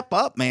Franken, step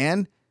up,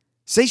 man.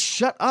 Say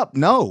shut up.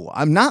 No,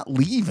 I'm not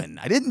leaving.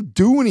 I didn't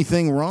do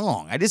anything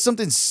wrong. I did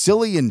something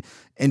silly and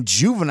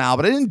juvenile,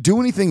 but I didn't do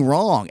anything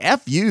wrong.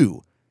 F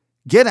you.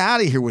 Get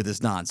out of here with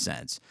this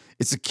nonsense.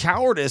 It's the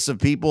cowardice of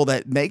people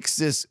that makes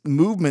this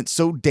movement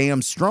so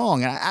damn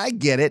strong. And I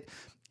get it.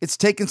 It's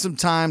taken some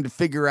time to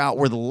figure out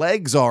where the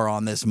legs are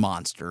on this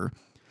monster.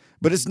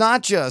 But it's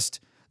not just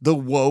the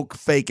woke,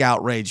 fake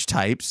outrage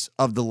types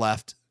of the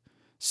left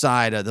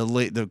side of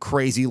the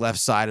crazy left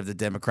side of the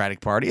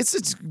Democratic Party.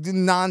 It's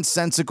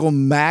nonsensical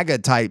MAGA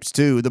types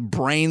too. The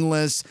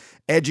brainless,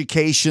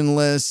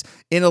 educationless,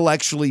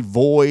 intellectually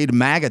void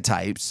MAGA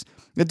types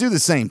that do the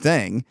same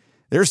thing.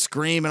 They're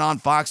screaming on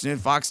Fox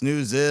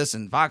News this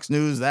and Fox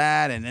News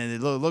that,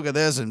 and look at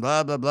this and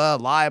blah, blah, blah,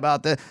 lie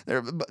about that.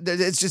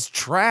 It's just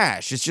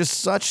trash. It's just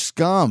such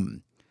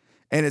scum.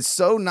 And it's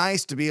so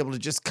nice to be able to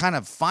just kind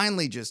of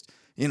finally just,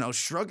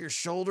 shrug your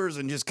shoulders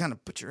and just kind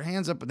of put your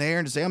hands up in the air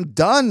and just say, I'm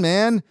done,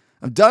 man.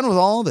 I'm done with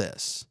all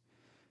this.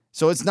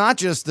 So it's not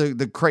just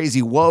the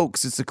crazy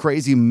wokes. It's the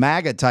crazy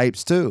MAGA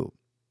types too.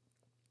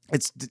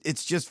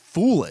 It's just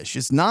foolish.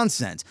 It's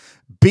nonsense.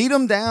 Beat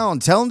them down.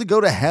 Tell them to go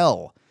to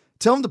hell.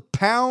 Tell them to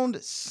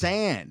pound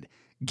sand.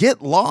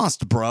 Get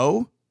lost,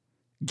 bro.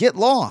 Get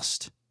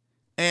lost.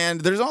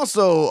 And there's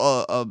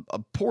also a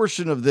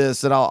portion of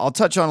this that I'll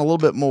touch on a little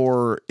bit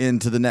more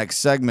into the next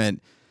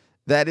segment.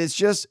 That is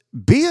just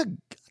be a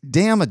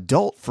damn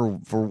adult for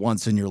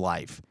once in your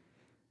life.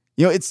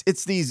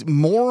 It's these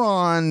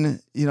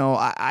moron,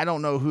 I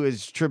don't know who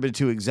it's attributed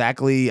to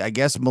exactly. I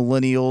guess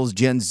millennials,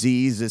 Gen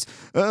Zs is,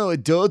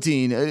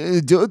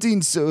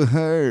 adulting's so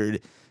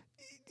hard.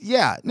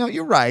 Yeah, no,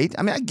 you're right.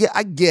 I mean,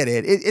 I get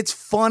it. It's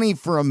funny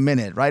for a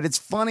minute, right? It's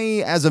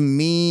funny as a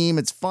meme.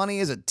 It's funny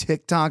as a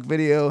TikTok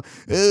video.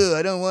 Oh,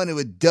 I don't want to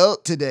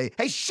adult today.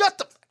 Hey, shut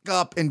the fuck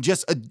up and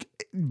just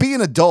be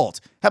an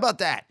adult. How about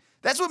that?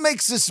 That's what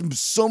makes this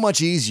so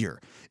much easier.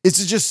 Is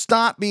to just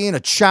stop being a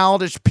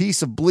childish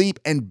piece of bleep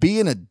and be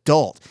an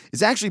adult.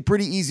 It's actually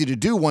pretty easy to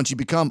do once you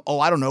become,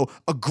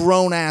 a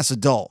grown-ass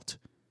adult.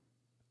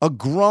 A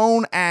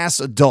grown-ass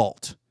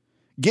adult.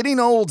 Getting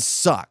old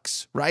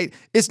sucks, right?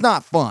 It's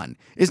not fun.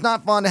 It's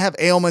not fun to have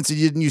ailments that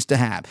you didn't used to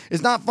have.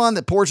 It's not fun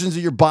that portions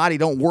of your body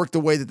don't work the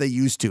way that they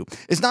used to.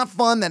 It's not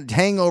fun that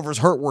hangovers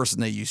hurt worse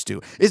than they used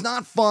to. It's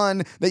not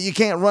fun that you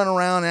can't run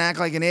around and act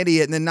like an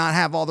idiot and then not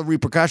have all the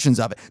repercussions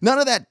of it. None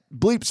of that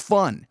bleep's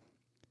fun.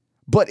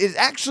 But it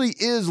actually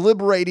is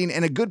liberating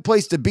and a good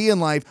place to be in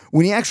life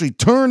when you actually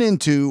turn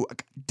into a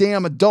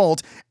damn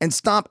adult and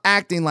stop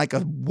acting like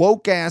a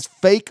woke-ass,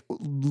 fake,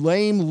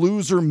 lame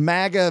loser,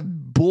 MAGA,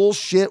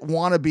 bullshit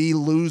wannabe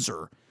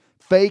loser.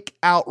 Fake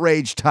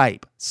outrage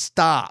type.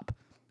 Stop.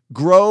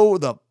 Grow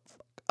the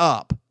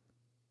up.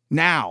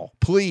 Now,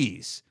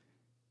 please.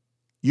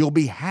 You'll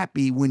be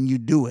happy when you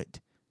do it.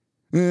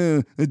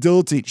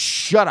 Adulting.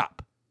 Shut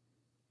up.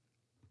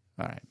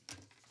 All right.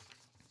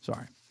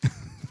 Sorry.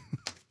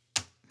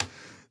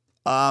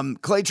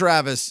 Clay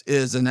Travis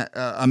is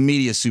a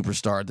media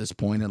superstar at this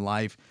point in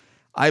life.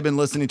 I've been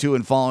listening to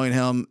and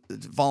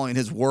following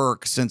his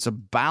work since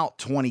about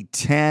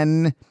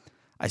 2010.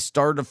 I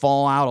started to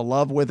fall out of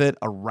love with it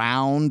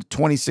around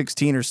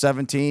 2016 or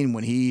 17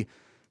 when he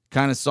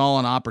kind of saw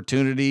an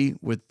opportunity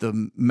with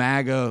the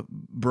MAGA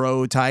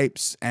bro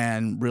types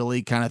and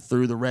really kind of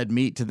threw the red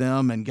meat to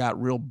them and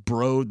got real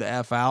broed the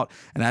F out.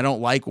 And I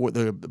don't like what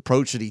the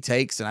approach that he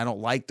takes, and I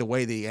don't like the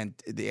way the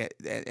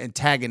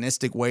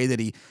antagonistic way that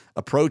he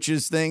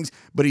approaches things.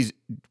 But he's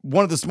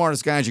one of the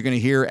smartest guys you're going to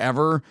hear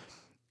ever.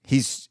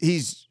 He's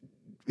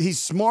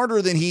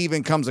smarter than he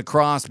even comes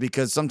across,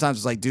 because sometimes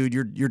it's like, dude,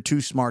 you're too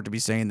smart to be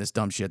saying this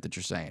dumb shit that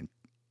you're saying.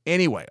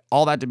 Anyway,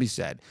 all that to be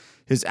said,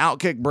 his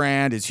Outkick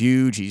brand is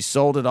huge. He's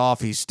sold it off.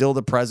 He's still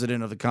the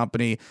president of the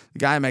company. The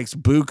guy makes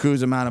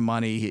buku's amount of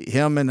money.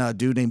 Him and a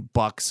dude named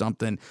Buck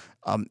something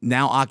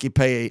now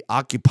occupy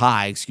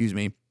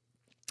the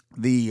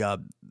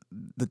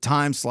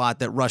time slot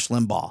that Rush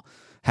Limbaugh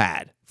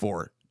had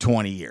for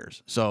 20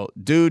 years. So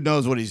dude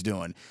knows what he's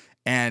doing.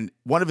 And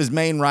one of his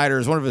main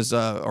writers, or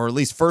at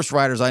least first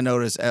writers I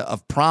noticed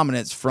of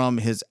prominence from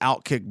his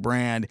Outkick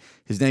brand,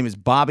 his name is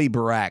Bobby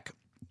Burack.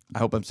 I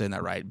hope I'm saying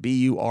that right.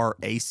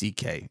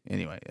 Burack.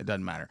 Anyway, it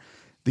doesn't matter.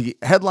 The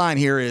headline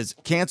here is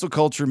Cancel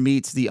Culture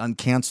Meets the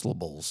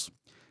Uncancelables.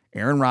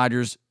 Aaron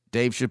Rodgers,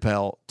 Dave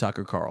Chappelle,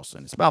 Tucker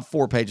Carlson. It's about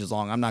 4 pages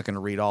long. I'm not going to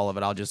read all of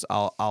it.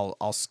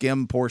 I'll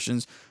skim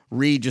portions,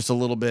 read just a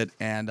little bit,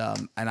 and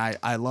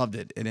I loved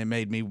it, and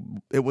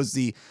it was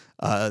the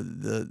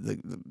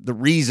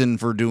reason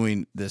for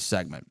doing this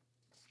segment.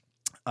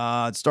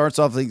 It starts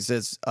off, it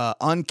says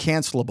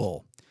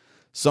uncancelable.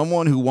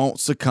 Someone who won't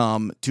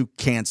succumb to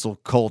cancel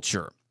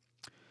culture.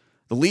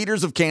 The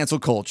leaders of cancel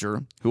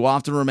culture, who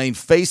often remain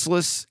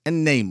faceless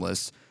and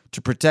nameless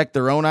to protect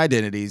their own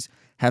identities,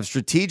 have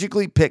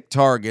strategically picked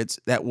targets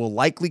that will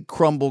likely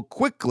crumble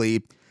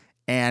quickly,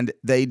 and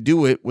they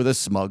do it with a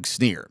smug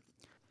sneer.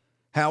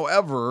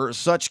 However,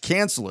 such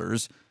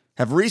cancelers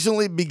have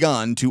recently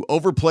begun to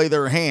overplay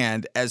their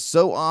hand, as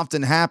so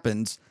often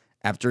happens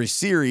after a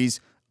series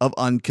of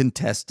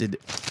uncontested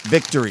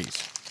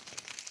victories.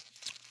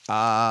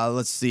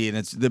 Let's see, and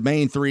it's the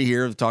main three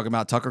here talking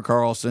about Tucker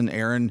Carlson,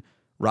 Aaron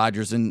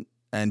Rodgers, and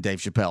Dave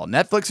Chappelle.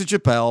 Netflix and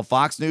Chappelle,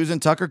 Fox News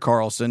and Tucker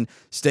Carlson,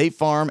 State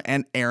Farm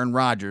and Aaron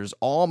Rodgers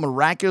all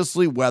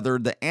miraculously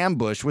weathered the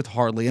ambush with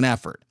hardly an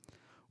effort.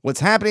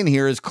 What's happening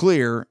here is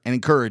clear and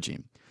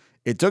encouraging.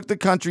 It took the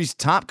country's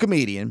top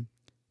comedian,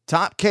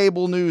 top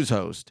cable news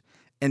host,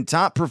 and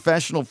top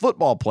professional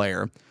football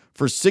player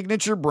for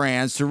Signature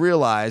Brands to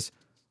realize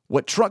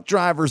what truck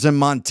drivers in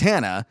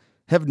Montana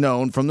have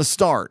known from the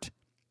start.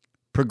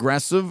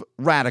 Progressive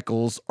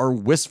radicals are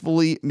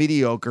wistfully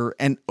mediocre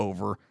and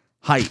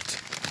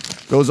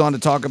overhyped. Goes on to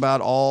talk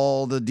about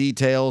all the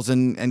details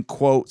and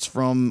quotes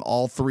from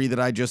all three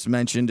that I just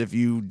mentioned. If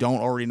you don't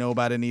already know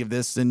about any of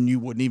this, then you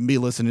wouldn't even be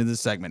listening to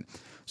this segment.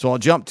 So I'll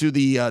jump to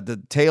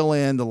the tail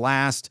end, the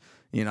last,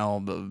 the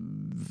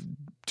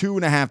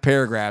 2.5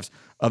 paragraphs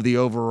of the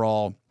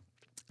overall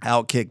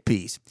Outkick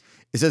piece.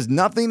 It says,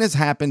 nothing has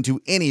happened to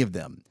any of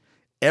them.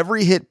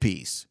 Every hit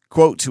piece,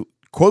 quote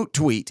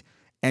tweet,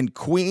 and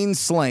queen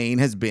slaying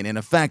has been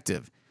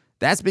ineffective.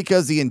 That's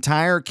because the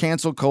entire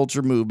cancel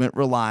culture movement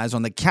relies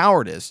on the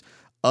cowardice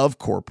of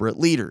corporate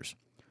leaders.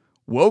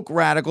 Woke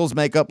radicals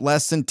make up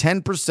less than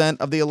 10%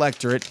 of the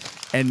electorate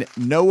and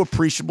no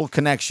appreciable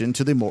connection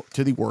to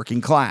the working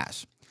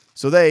class.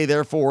 So they,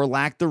 therefore,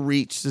 lack the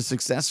reach to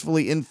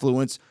successfully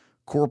influence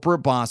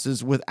corporate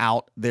bosses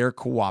without their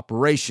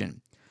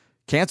cooperation.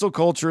 Cancel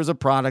culture is a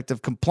product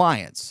of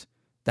compliance.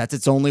 That's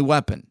its only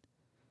weapon.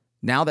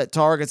 Now that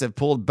targets have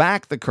pulled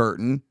back the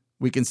curtain,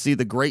 we can see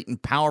the great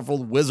and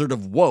powerful wizard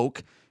of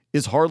woke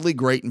is hardly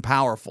great and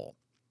powerful.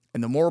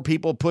 And the more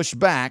people push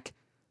back,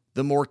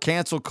 the more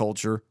cancel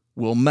culture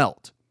will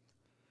melt.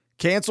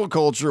 Cancel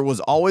culture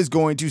was always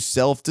going to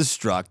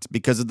self-destruct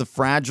because of the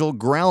fragile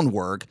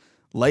groundwork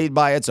laid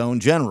by its own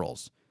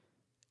generals.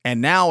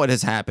 And now it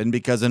has happened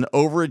because an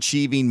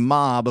overachieving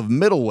mob of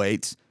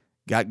middleweights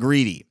got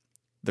greedy.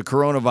 The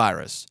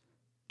coronavirus,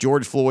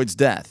 George Floyd's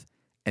death,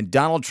 and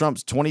Donald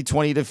Trump's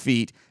 2020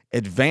 defeat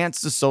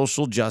advanced the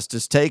social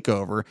justice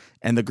takeover,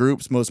 and the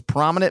group's most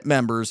prominent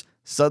members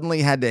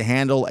suddenly had to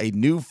handle a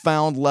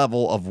newfound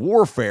level of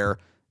warfare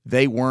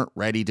they weren't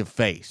ready to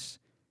face.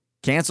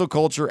 Cancel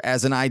culture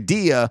as an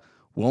idea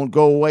won't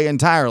go away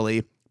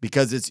entirely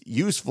because it's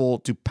useful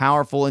to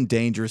powerful and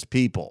dangerous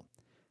people.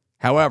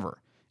 However,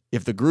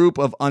 if the group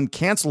of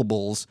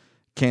uncancelables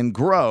can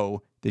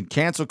grow, then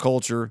cancel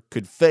culture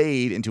could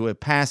fade into a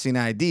passing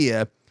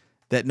idea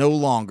that no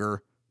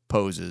longer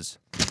poses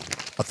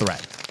a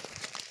threat.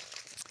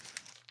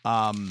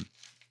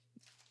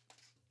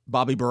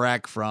 Bobby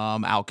Burack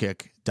from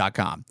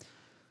Outkick.com.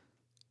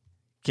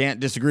 Can't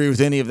disagree with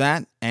any of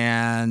that.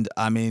 And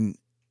I mean,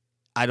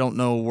 I don't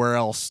know where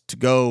else to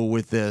go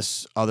with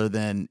this other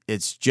than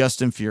it's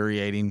just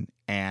infuriating,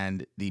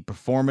 and the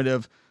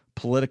performative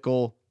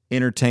political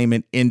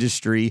entertainment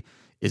industry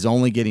is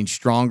only getting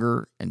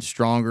stronger and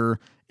stronger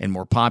and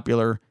more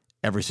popular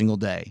every single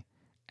day.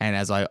 And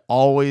as I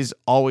always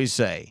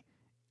say,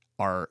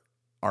 our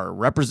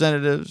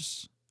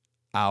representatives,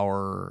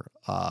 our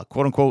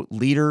quote-unquote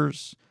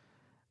leaders,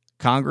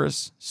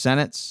 Congress,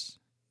 Senates,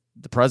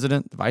 the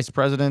president, the vice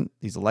president,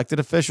 these elected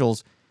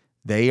officials,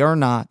 they are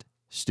not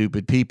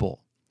stupid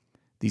people.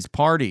 These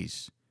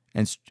parties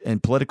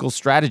and political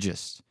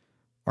strategists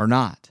are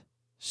not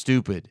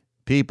stupid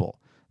people.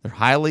 They're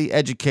highly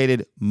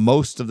educated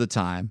most of the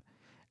time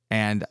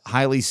and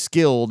highly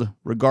skilled,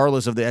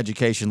 regardless of the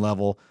education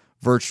level,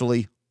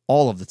 virtually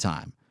all of the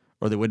time.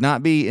 Or they would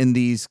not be in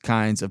these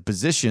kinds of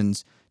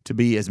positions to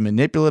be as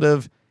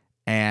manipulative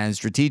and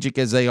strategic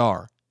as they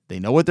are. They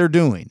know what they're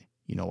doing.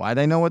 You know why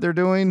they know what they're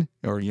doing?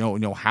 Or you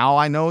know how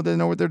I know they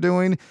know what they're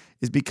doing?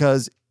 Is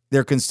because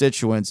their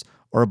constituents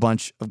are a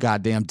bunch of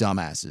goddamn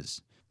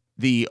dumbasses.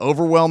 The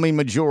overwhelming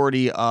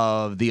majority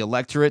of the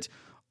electorate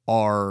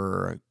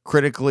are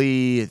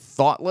critically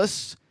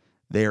thoughtless.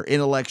 They're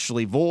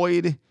intellectually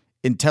void,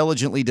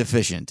 intelligently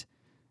deficient.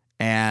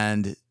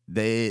 And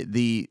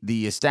the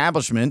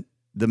establishment,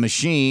 the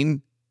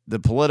machine, the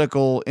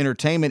political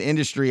entertainment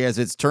industry as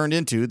it's turned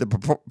into, the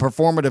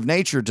performative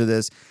nature to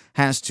this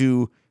has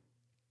to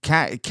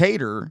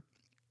cater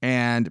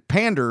and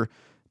pander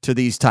to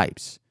these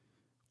types.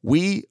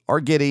 We are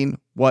getting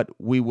what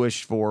we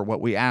wish for,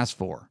 what we ask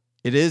for.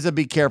 It is a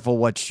be careful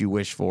what you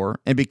wish for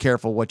and be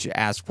careful what you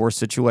ask for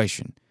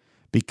situation,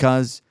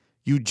 because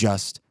you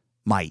just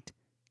might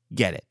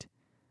get it.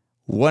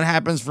 What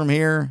happens from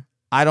here,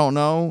 I don't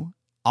know.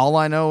 All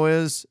I know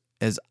is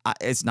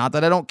it's not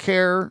that I don't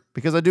care,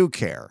 because I do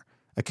care.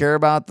 I care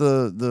about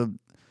the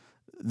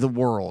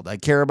world. I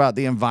care about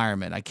the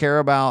environment. I care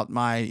about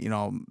my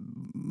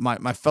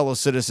fellow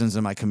citizens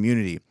in my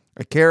community.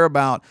 I care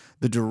about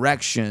the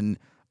direction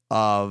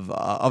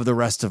of the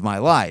rest of my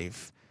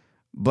life,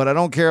 but I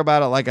don't care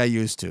about it like I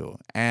used to.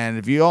 And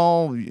if you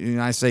all,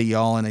 I say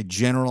y'all in a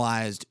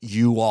generalized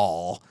you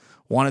all,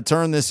 want to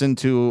turn this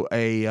into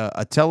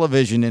a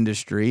television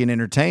industry, an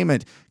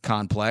entertainment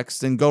complex,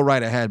 then go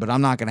right ahead, but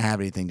I'm not going to have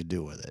anything to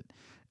do with it.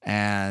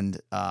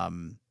 And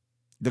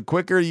the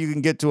quicker you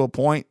can get to a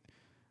point,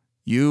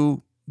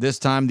 this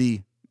time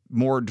the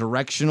more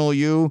directional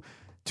you,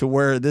 to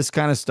where this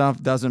kind of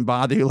stuff doesn't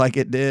bother you like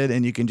it did,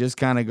 and you can just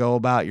kind of go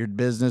about your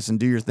business and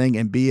do your thing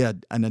and be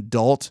an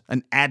adult,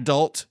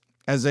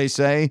 as they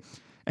say,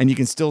 and you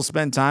can still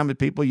spend time with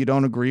people you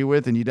don't agree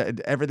with, and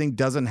everything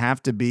doesn't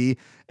have to be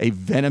a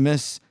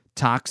venomous,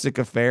 toxic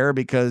affair,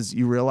 because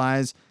you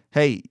realize,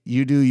 hey,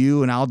 you do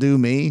you and I'll do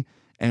me,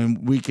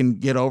 and we can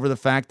get over the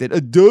fact that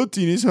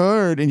adulting is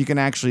hard, and you can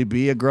actually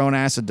be a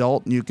grown-ass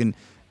adult, and you can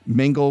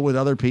mingle with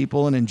other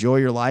people and enjoy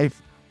your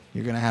life.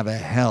 You're going to have a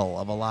hell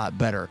of a lot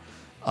better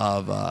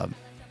of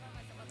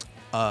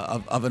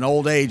an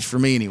old age, for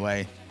me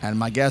anyway. And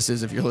my guess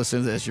is, if you're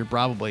listening to this, you're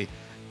probably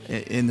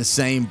in the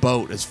same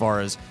boat as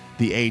far as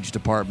the age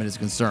department is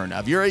concerned. Now,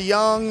 if you're a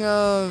young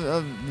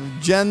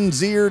Gen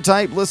Zer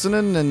type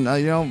listening,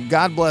 and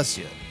God bless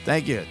you.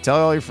 Thank you. Tell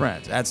all your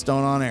friends at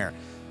Stone on Air.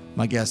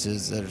 My guess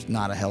is there's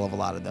not a hell of a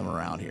lot of them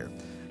around here.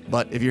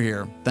 But if you're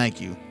here,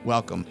 thank you.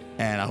 Welcome.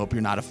 And I hope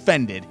you're not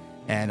offended.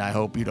 And I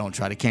hope you don't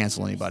try to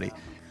cancel anybody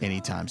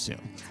anytime soon.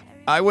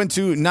 I went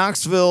to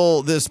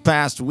Knoxville this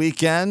past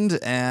weekend,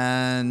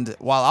 and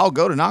while I'll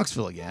go to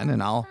Knoxville again,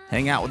 and I'll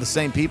hang out with the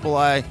same people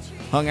I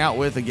hung out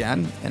with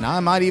again, and I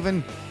might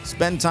even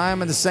spend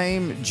time in the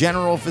same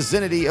general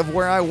vicinity of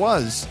where I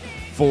was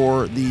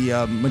for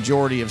the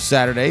majority of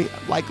Saturday.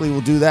 Likely will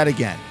do that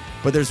again.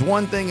 But there's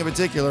one thing in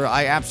particular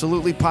I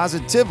absolutely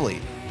positively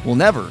will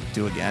never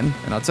do again,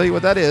 and I'll tell you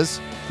what that is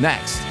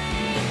next.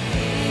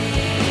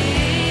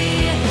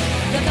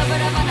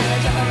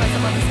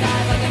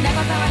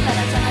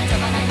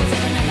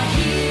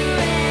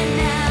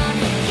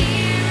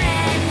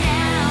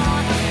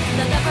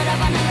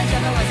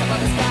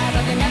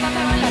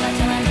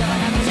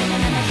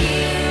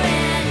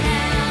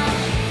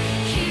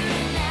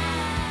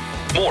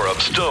 More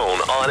of Stone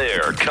on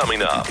Air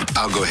coming up.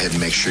 I'll go ahead and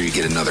make sure you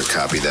get another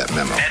copy of that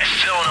memo. At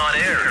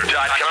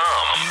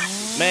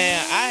StoneOnAir.com.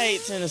 Man, I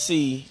hate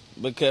Tennessee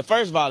because,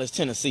 first of all, it's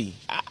Tennessee.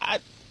 I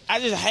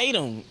just hate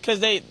them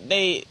because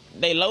they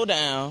low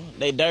down,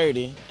 they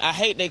dirty. I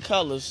hate their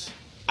colors.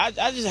 I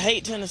just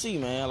hate Tennessee,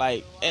 man.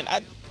 And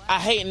I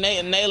hate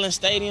Neyland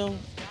Stadium.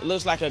 It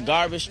looks like a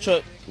garbage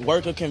truck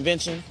worker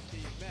convention.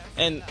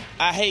 And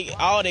I hate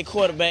all their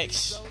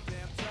quarterbacks.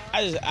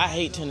 I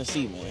hate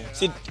Tennessee, man.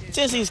 See,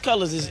 Tennessee's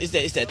colors is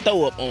that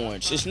throw-up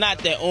orange. It's not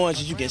that orange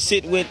that you can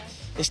sit with.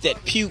 It's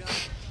that puke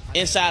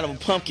inside of a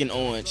pumpkin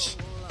orange.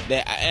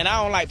 And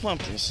I don't like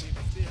pumpkins.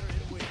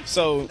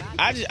 So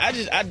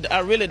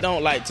I really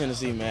don't like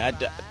Tennessee, man.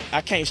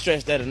 I can't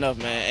stress that enough,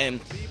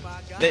 man.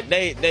 And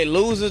they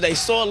losers, they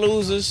sore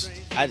losers.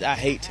 I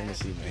hate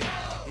Tennessee, man.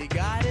 You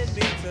guided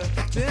me to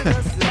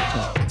Tennessee.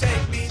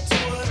 Take me to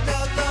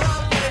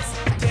another place.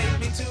 Take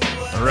me to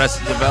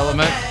Arrested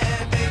Development.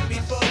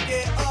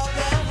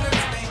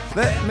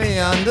 Let me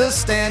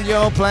understand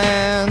your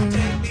plan.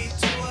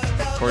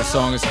 Of course, the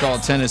song is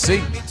called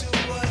Tennessee.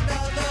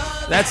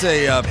 That's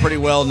a pretty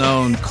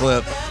well-known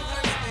clip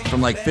from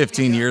like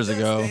 15 years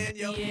ago.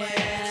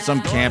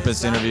 Some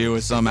campus interview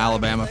with some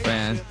Alabama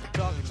fan.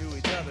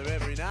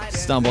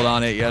 Stumbled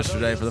on it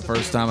yesterday for the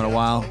first time in a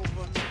while.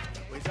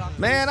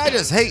 Man, I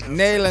just hate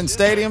Neyland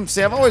Stadium.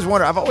 See, I've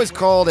always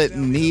called it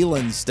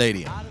Neyland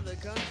Stadium.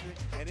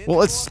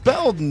 Well, it's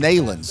spelled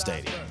Neyland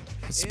Stadium.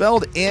 It's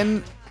spelled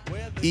Neyland.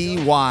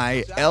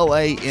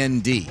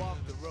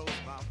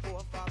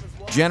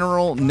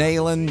 General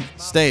Neyland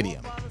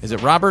Stadium. Is it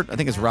Robert? I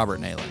think it's Robert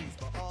Neyland.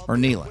 Or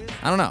Neyland.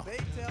 I don't know.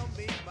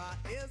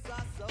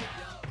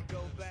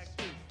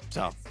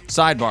 So,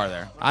 sidebar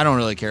there. I don't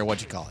really care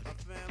what you call it.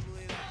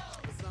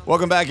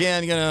 Welcome back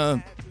in. Going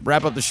to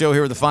wrap up the show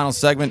here with the final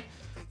segment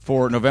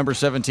for November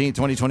 17th,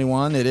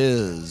 2021. It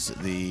is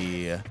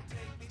the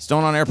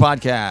Stone on Air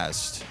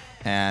podcast.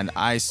 And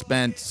I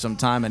spent some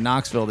time in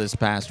Knoxville this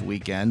past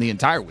weekend, the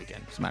entire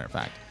weekend, as a matter of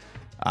fact.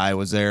 I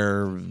was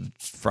there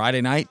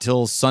Friday night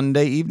till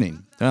Sunday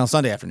evening. Well,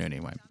 Sunday afternoon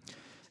anyway.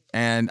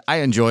 And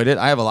I enjoyed it.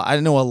 I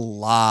know a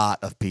lot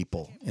of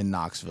people in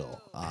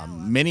Knoxville.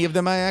 Many of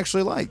them I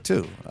actually like,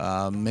 too.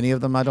 Many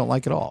of them I don't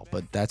like at all.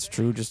 But that's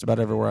true just about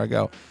everywhere I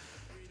go.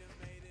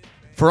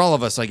 For all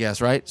of us, I guess,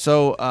 right?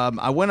 So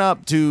I went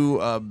up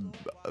to,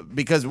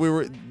 because we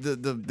were,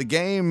 the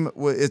game,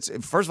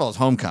 first of all, it's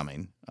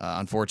homecoming.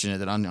 Unfortunate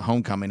that on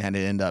homecoming had to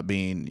end up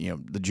being,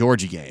 the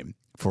Georgia game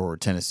for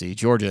Tennessee.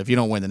 Georgia, if you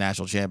don't win the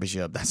national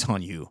championship, that's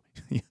on you.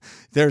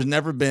 There's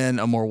never been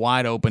a more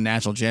wide open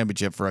national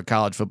championship for a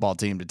college football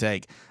team to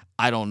take.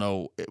 I don't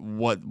know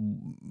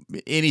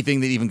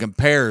anything that even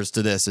compares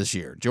to this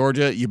year.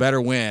 Georgia, you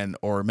better win,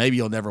 or maybe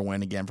you'll never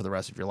win again for the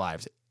rest of your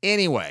lives.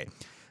 Anyway,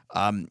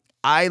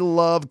 I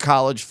love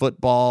college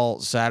football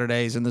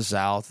Saturdays in the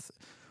South.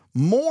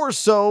 More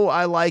so,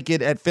 I like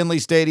it at Finley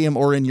Stadium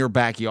or in your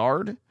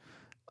backyard.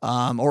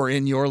 Or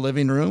in your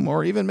living room,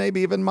 or even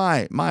maybe even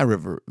my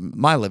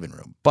living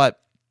room.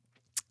 But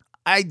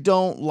I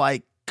don't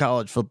like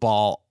college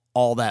football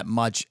all that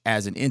much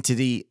as an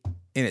entity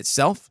in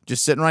itself,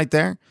 just sitting right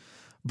there.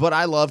 But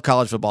I love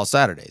college football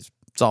Saturdays.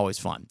 It's always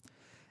fun.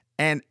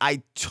 And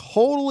I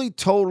totally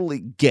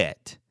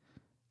get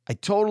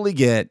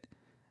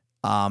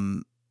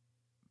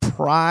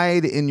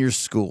pride in your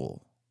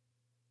school.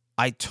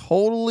 I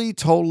totally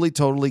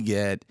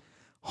get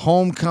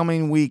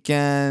homecoming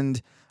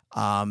weekend.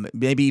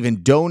 Maybe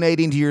even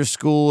donating to your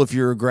school if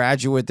you're a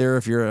graduate there,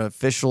 if you're an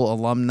official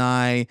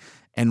alumni,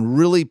 and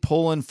really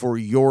pulling for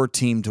your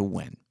team to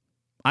win.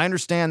 I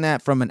understand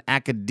that from an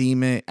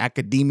academia,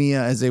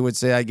 as they would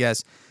say, I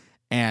guess,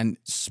 and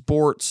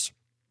sports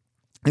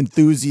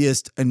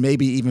enthusiast and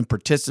maybe even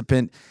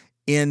participant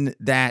in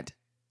that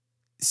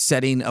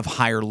setting of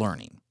higher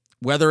learning,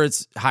 whether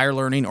it's higher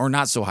learning or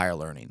not so higher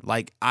learning.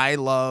 Like, I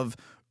love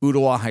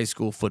Ooltewah High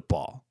School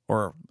football,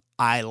 or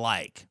I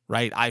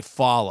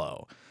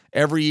follow.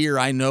 Every year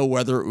I know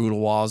whether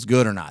Ooltewah is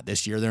good or not.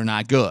 This year they're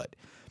not good.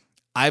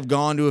 I've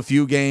gone to a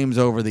few games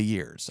over the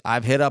years.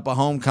 I've hit up a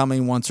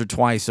homecoming once or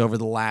twice over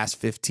the last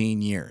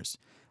 15 years.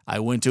 I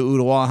went to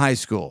Ooltewah High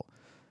School.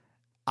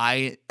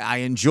 I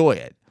enjoy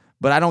it,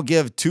 but I don't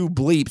give two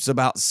bleeps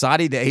about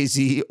Soddy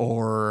Daisy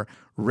or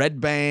Red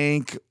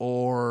Bank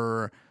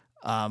or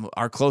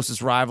our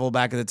closest rival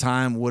back at the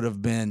time would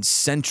have been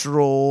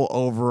Central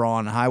over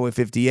on Highway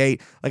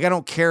 58. Like, I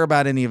don't care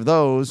about any of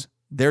those.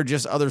 They're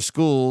just other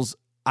schools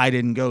I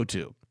didn't go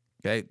to.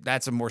 Okay,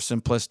 that's a more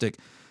simplistic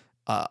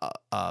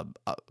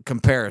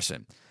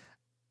comparison.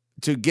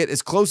 To get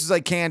as close as I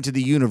can to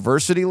the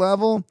university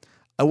level,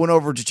 I went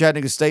over to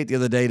Chattanooga State the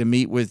other day to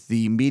meet with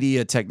the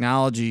Media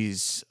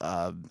Technologies.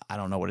 I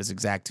don't know what his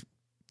exact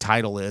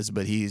title is,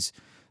 but he's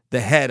the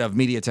head of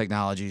Media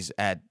Technologies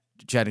at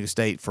Chattanooga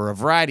State for a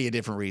variety of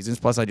different reasons.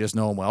 Plus, I just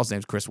know him well. His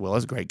name's Chris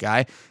Willis, great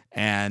guy.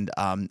 And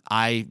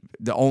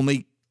the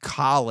only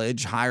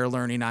college higher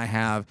learning I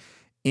have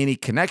any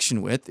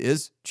connection with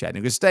is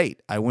Chattanooga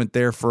State. I went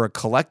there for a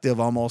collective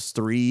almost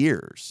 3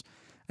 years.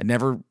 I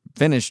never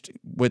finished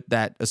with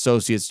that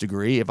associate's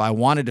degree. If I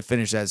wanted to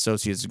finish that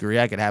associate's degree,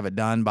 I could have it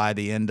done by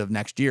the end of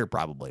next year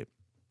probably.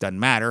 Doesn't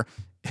matter.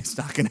 It's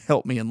not going to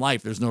help me in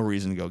life. There's no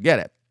reason to go get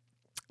it.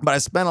 But I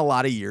spent a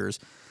lot of years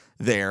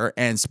there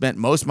and spent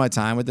most of my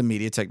time with the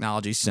Media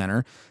Technology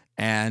Center.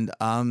 And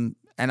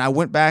I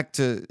went back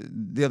to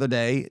the other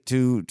day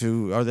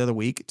or the other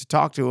week to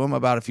talk to him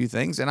about a few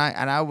things. And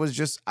I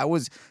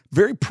was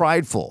very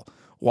prideful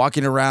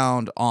walking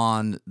around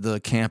on the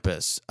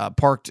campus,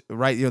 parked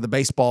right, the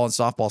baseball and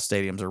softball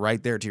stadiums are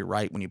right there to your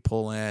right when you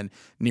pull in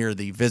near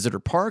the visitor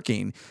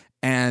parking.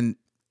 And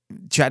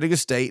Chattanooga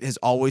State has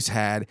always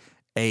had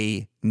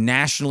a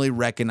nationally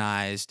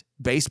recognized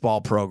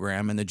baseball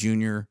program in the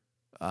junior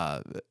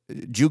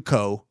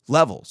JUCO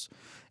levels.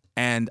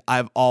 And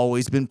I've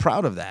always been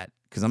proud of that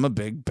because I'm a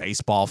big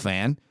baseball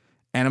fan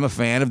and I'm a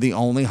fan of the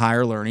only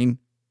higher learning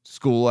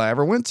school I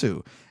ever went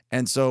to.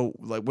 And so,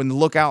 like, when the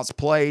Lookouts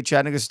play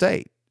Chattanooga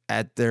State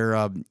at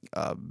their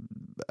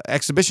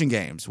exhibition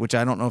games, which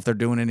I don't know if they're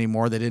doing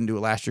anymore. They didn't do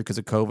it last year because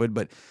of COVID,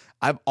 but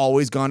I've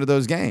always gone to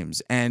those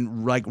games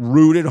and like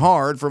rooted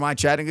hard for my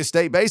Chattanooga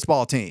State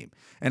baseball team.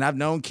 And I've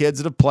known kids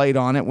that have played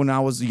on it when I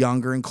was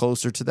younger and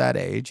closer to that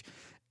age.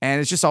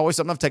 And it's just always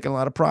something I've taken a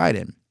lot of pride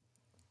in.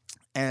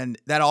 And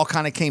that all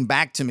kind of came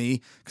back to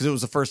me because it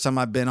was the first time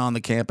I've been on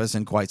the campus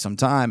in quite some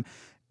time.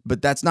 But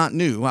that's not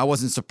new. I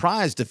wasn't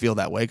surprised to feel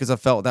that way because I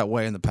felt that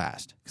way in the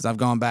past because I've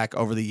gone back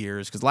over the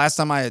years. Because last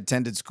time I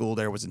attended school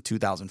there was in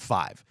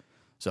 2005.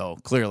 So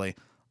clearly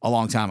a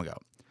long time ago.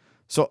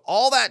 So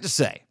all that to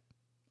say,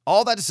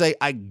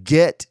 I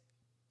get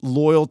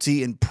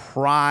loyalty and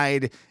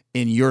pride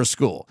in your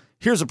school.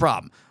 Here's the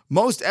problem.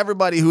 Most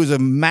everybody who's a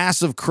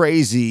massive,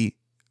 crazy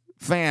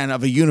fan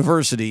of a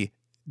university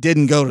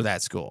didn't go to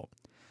that school.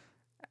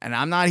 And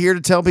I'm not here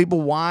to tell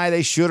people why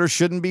they should or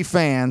shouldn't be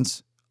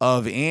fans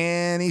of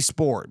any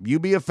sport. You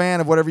be a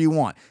fan of whatever you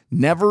want.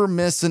 Never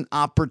miss an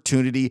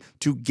opportunity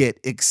to get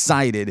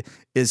excited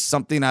is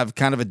something I've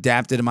kind of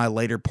adapted in my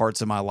later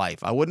parts of my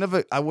life. I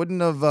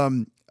wouldn't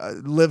have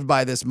lived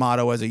by this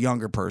motto as a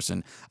younger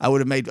person. I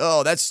would have made,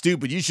 oh, that's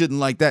stupid. You shouldn't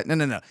like that.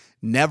 No.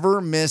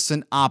 Never miss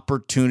an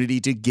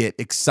opportunity to get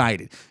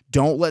excited.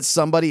 Don't let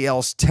somebody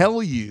else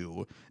tell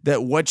you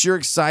that what you're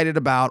excited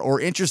about or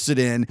interested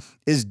in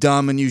is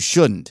dumb and you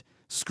shouldn't.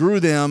 Screw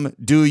them,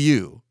 do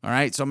you. All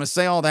right? So I'm going to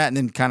say all that and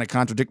then kind of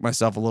contradict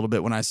myself a little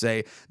bit when I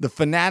say the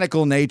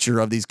fanatical nature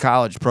of these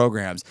college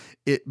programs,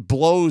 it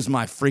blows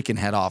my freaking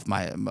head off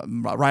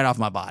right off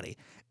my body.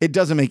 It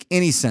doesn't make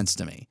any sense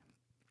to me.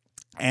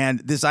 And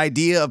this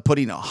idea of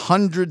putting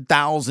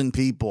 100,000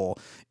 people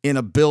in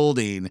a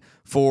building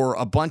for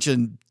a bunch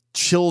of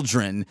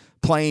children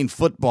playing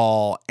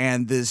football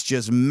and this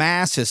just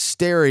mass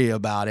hysteria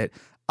about it,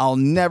 I'll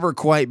never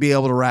quite be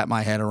able to wrap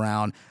my head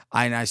around.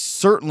 And I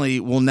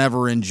certainly will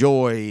never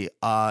enjoy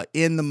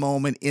in the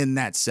moment in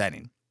that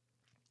setting.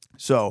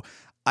 So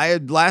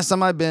last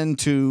time I've been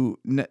to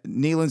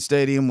Neyland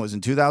Stadium was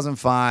in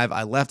 2005.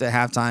 I left at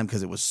halftime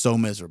because it was so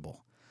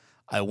miserable.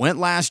 I went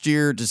last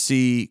year to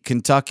see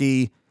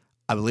Kentucky.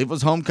 I believe it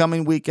was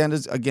homecoming weekend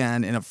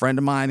again, and a friend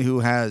of mine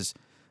who has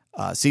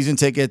season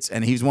tickets,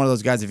 and he's one of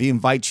those guys, if he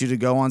invites you to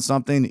go on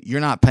something,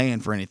 you're not paying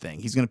for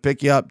anything. He's going to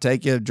pick you up,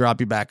 take you, drop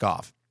you back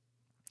off.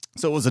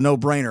 So it was a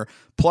no-brainer.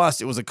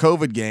 Plus, it was a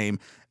COVID game,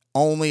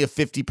 only a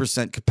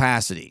 50%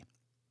 capacity.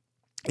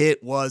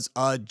 It was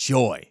a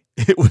joy.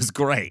 It was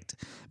great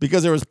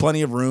because there was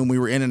plenty of room. We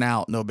were in and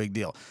out, no big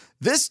deal.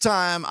 This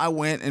time, I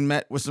went and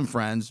met with some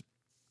friends,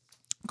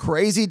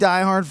 crazy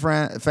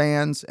diehard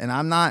fans, and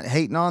I'm not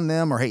hating on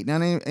them or hating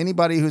on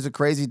anybody who's a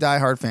crazy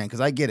diehard fan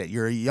because I get it.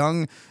 You're a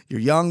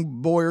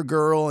young boy or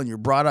girl, and you're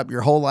brought up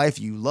your whole life.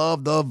 You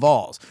love the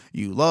Vols.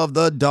 You love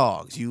the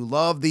Dogs. You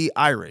love the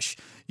Irish.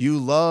 You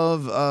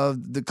love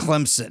the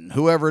Clemson,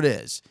 whoever it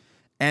is.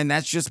 And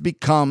that just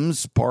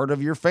becomes part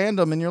of your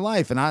fandom in your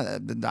life. And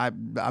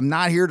I'm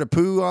not here to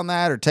poo on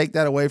that or take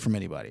that away from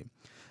anybody.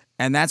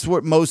 And that's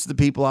what most of the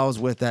people I was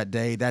with that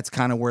day, that's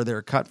kind of where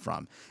they're cut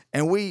from.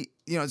 And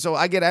so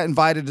I get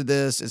invited to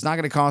this. It's not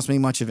going to cost me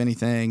much of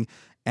anything.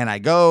 And I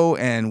go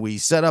and we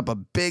set up a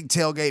big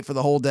tailgate for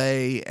the whole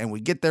day and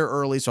we get there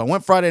early. So I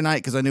went Friday night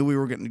because I knew we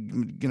were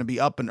going to be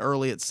up and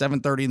early at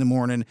 7:30 in the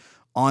morning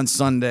on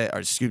Saturday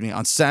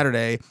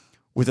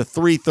with a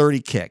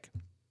 3:30 kick.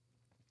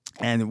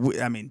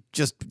 And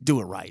just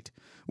do it right.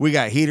 We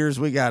got heaters.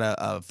 We got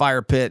a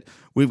fire pit.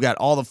 We've got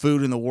all the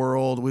food in the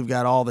world. We've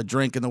got all the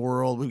drink in the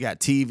world. We've got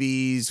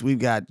TVs. We've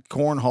got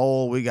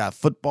cornhole. We got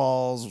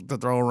footballs to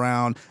throw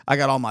around. I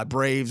got all my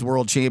Braves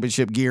World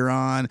Championship gear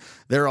on.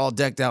 They're all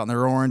decked out in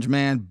their orange,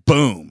 man.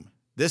 Boom.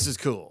 This is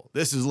cool.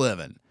 This is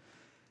living.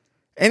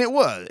 And it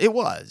was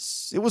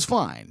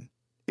fine.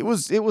 It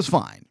was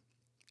fine.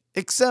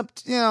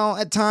 Except,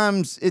 at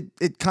times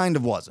it kind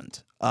of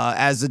wasn't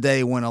as the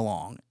day went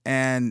along.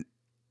 And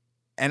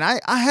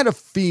I had a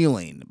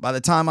feeling by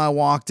the time I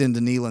walked into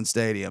Neyland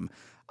Stadium,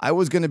 I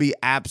was going to be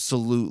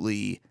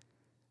absolutely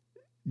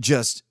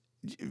just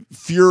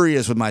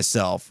furious with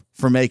myself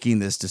for making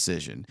this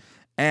decision.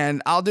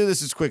 And I'll do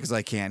this as quick as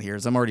I can here,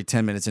 as I'm already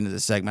 10 minutes into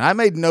this segment. I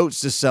made notes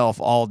to self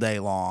all day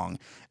long.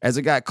 As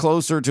it got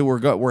closer to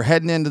we're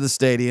heading into the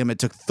stadium, it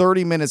took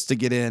 30 minutes to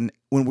get in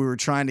when we were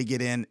trying to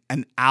get in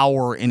an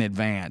hour in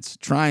advance,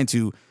 trying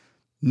to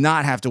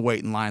not have to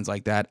wait in lines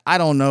like that. I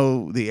don't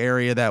know the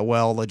area that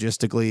well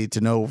logistically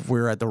to know if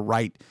we're at the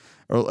right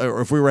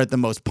or if we were at the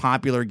most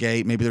popular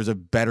gate. Maybe there's a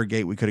better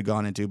gate we could have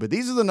gone into. But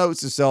these are the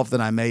notes to self that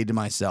I made to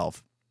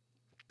myself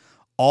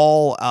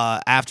all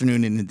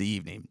afternoon and in the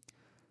evening.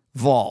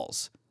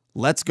 Vols,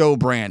 let's go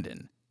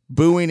Brandon.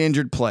 Booing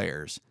injured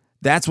players.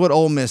 That's what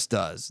Ole Miss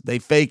does. They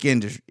fake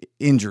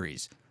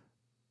injuries.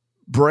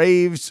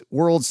 Braves,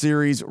 World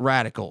Series,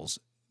 radicals.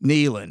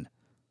 Neyland.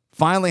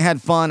 Finally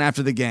had fun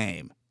after the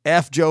game.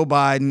 F Joe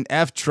Biden,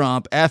 F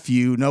Trump, F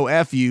you, no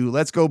F you,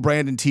 let's go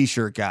Brandon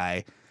t-shirt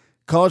guy.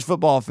 College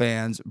football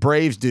fans,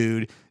 Braves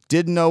dude,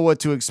 didn't know what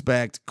to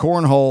expect.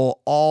 Cornhole,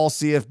 all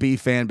CFB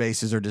fan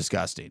bases are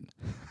disgusting.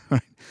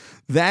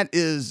 That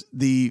is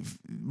the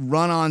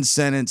run-on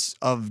sentence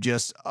of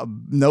just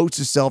notes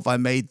to self I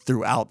made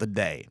throughout the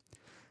day.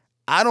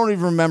 I don't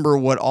even remember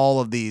what all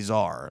of these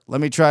are.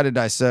 Let me try to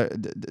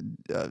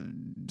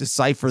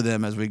decipher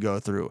them as we go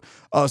through.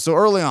 Oh, so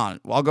early on,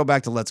 I'll go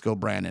back to Let's Go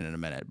Brandon in a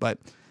minute, but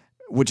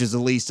which is the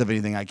least of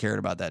anything I cared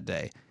about that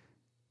day.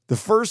 The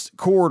first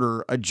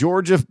quarter, a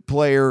Georgia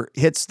player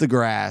hits the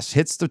grass,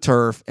 hits the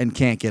turf, and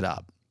can't get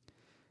up.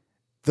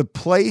 The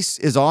place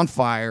is on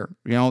fire.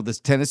 You know,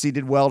 this Tennessee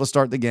did well to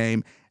start the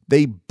game.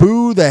 They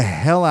boo the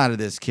hell out of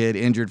this kid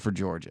injured for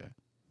Georgia.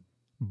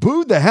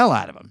 Booed the hell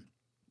out of him.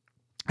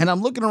 And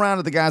I'm looking around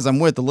at the guys I'm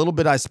with, the little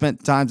bit I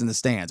spent times in the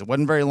stands. It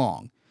wasn't very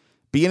long.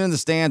 Being in the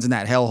stands in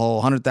that hellhole,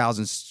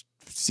 100,000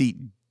 seat,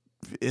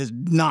 is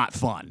not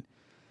fun.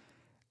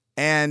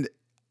 And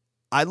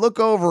I look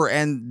over,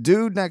 and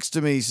dude next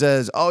to me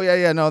says, "Oh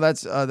yeah, no,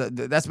 that's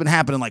been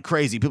happening like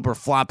crazy. People are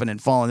flopping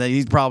and falling.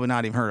 He's probably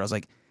not even hurt." I was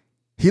like,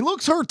 he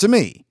looks hurt to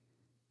me.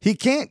 He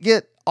can't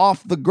get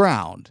off the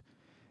ground.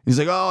 He's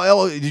like,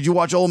 "Oh, did you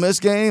watch Ole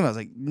Miss game?" I was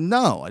like,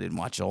 "No, I didn't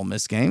watch Ole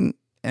Miss game."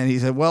 And he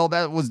said, "Well,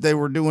 they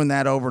were doing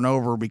that over and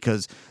over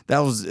because that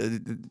was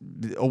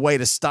a way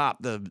to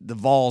stop the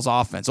Vols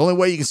offense. The only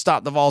way you can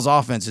stop the Vols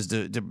offense is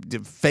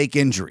to fake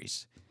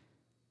injuries."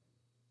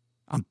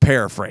 I'm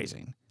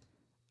paraphrasing.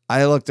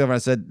 I looked over and I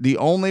said, the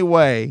only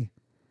way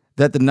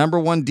that the number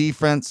one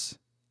defense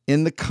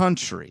in the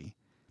country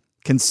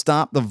can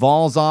stop the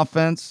Vols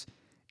offense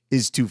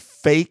is to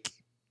fake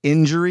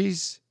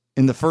injuries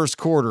in the first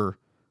quarter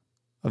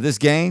of this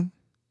game.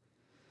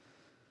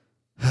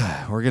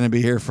 We're going to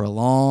be here for a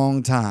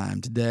long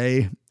time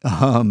today.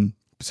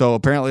 So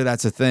apparently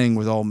that's a thing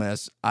with Ole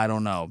Miss. I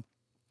don't know.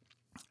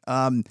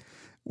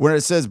 Where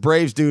it says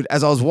Braves, dude,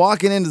 as I was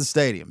walking into the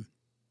stadium,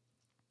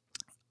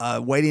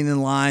 waiting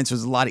in line, so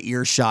there's a lot of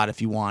earshot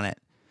if you want it.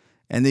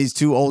 And these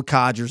two old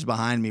codgers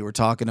behind me were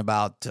talking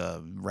about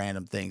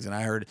random things. And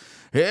I heard,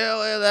 hell,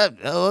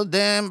 that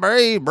damn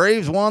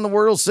Braves won the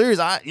World Series.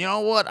 You know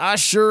what? I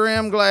sure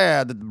am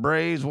glad that the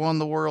Braves won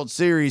the World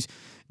Series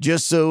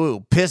just so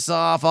it'll piss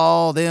off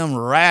all them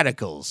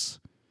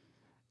radicals.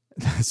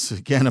 That's,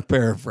 again, a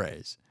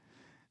paraphrase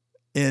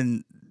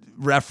in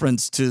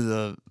reference to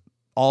the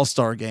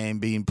All-Star game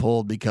being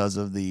pulled because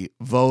of the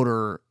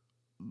voter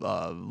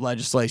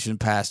legislation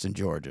passed in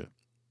Georgia.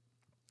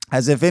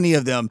 As if any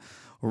of them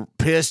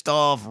pissed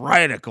off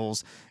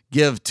radicals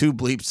give two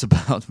bleeps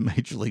about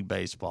Major League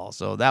Baseball.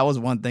 So that was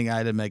one thing I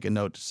had to make a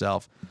note to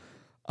self.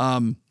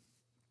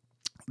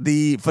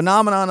 The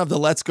phenomenon of the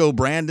Let's Go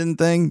Brandon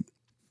thing,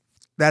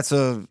 that's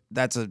a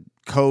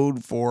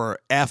code for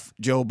F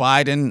Joe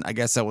Biden. I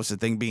guess that was the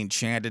thing being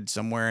chanted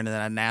somewhere in a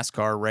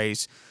NASCAR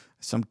race.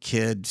 Some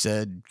kid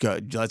said,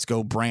 "Let's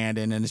go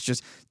Brandon," and it's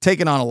just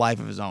taking on a life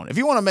of his own. If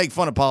you want to make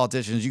fun of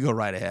politicians, you go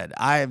right ahead.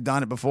 I have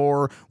done it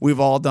before. We've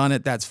all done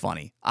it. That's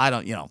funny.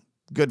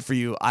 Good for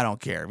you. I don't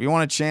care. If you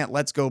want to chant,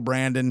 "Let's go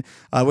Brandon,"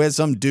 we had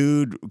some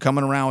dude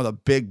coming around with a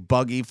big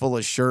buggy full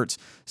of shirts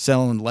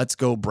selling "Let's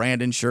go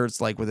Brandon" shirts,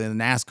 like with a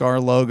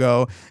NASCAR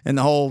logo, and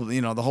the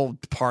whole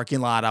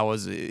parking lot I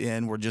was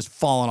in were just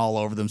falling all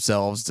over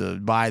themselves to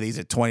buy these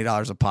at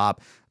 $20 a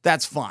pop.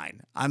 That's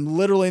fine. I'm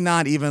literally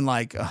not even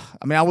like,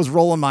 I was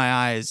rolling my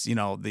eyes,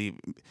 a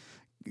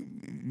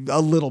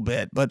little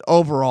bit, but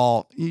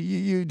overall,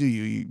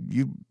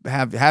 you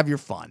have your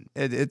fun.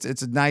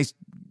 It's a nice,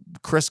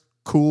 crisp,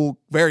 cool,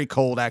 very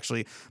cold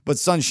actually, but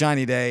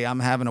sunshiny day. I'm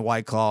having a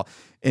White Claw.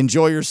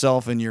 Enjoy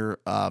yourself and your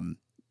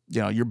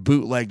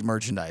bootlegged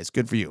merchandise.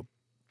 Good for you.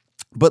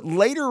 But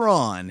later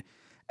on,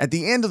 at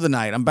the end of the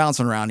night, I'm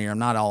bouncing around here. I'm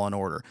not all in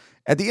order.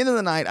 At the end of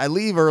the night, I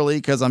leave early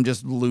because I'm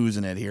just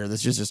losing it here.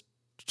 This is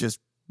just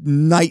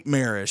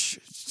nightmarish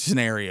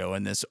scenario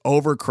in this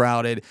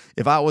overcrowded.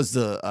 If I was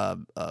the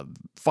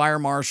fire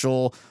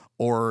marshal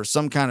or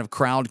some kind of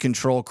crowd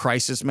control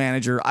crisis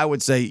manager, I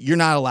would say you're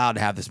not allowed to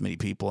have this many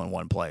people in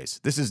one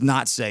place. This is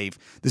not safe.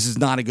 This is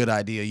not a good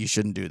idea. You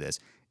shouldn't do this.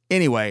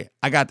 Anyway,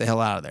 I got the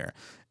hell out of there.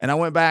 And I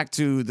went back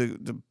to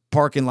the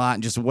parking lot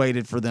and just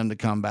waited for them to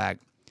come back.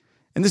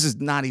 And this is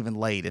not even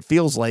late. It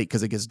feels late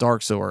because it gets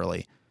dark so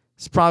early.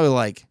 It's probably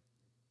like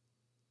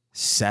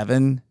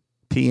 7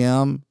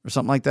 p.m. or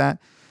something like that.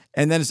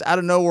 And then it's out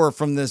of nowhere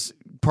from this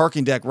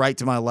parking deck right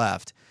to my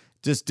left,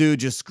 this dude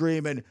just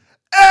screaming,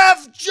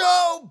 "F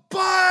Joe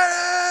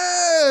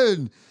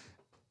Biden!"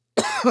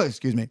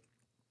 Excuse me.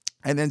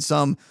 And then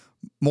some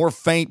more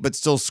faint but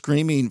still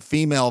screaming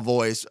female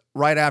voice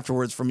right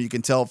afterwards from, you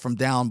can tell from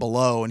down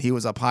below, and he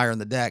was up higher in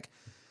the deck,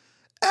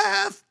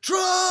 "F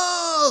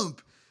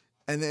Trump!"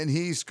 And then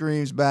he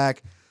screams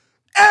back,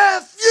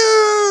 "F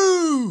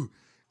you!"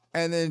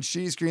 And then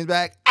she screams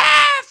back,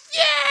 "F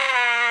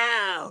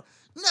you!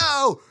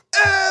 No,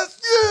 F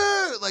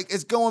you!" Like,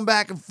 it's going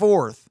back and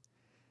forth.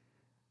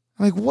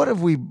 I'm like, what are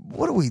we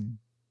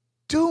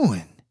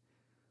doing?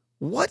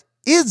 What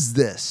is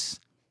this?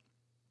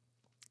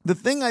 The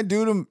thing I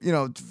do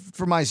to,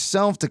 for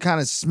myself to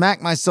kind of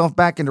smack myself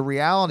back into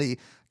reality,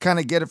 kind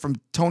of get it from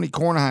Tony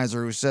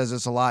Kornheiser, who says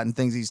this a lot in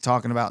things he's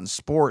talking about in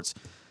sports.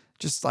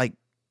 Just like,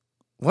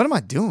 what am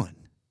I doing?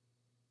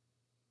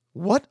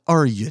 what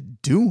are you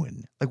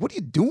doing? Like, what are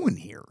you doing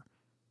here?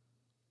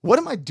 What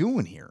am I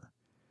doing here?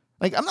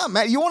 Like, I'm not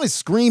mad. You want to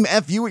scream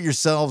F you at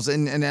yourselves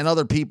and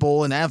other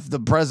people and F the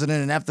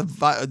president and F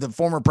the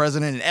former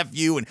president and F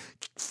you and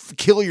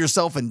kill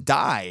yourself and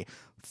die.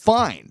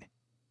 Fine.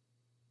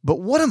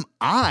 But what am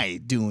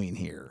I doing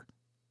here?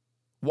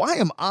 Why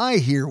am I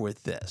here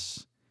with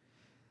this?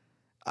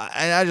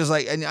 And I just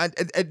like, and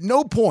at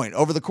no point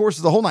over the course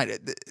of the whole night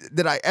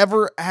did I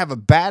ever have a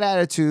bad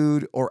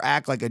attitude or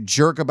act like a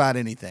jerk about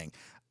anything.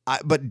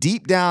 But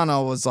deep down, I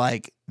was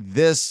like,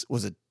 this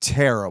was a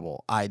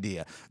terrible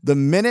idea. The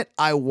minute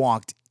I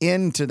walked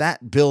into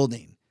that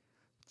building,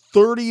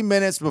 30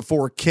 minutes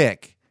before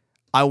kick,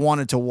 I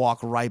wanted to walk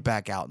right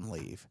back out and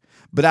leave.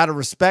 But out of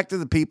respect to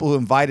the people who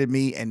invited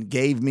me and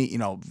gave me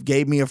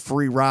a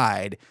free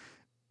ride,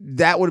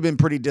 that would have been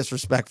pretty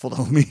disrespectful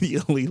to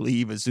immediately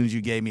leave as soon as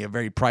you gave me a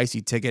very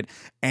pricey ticket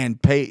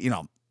and pay,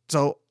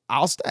 So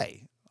I'll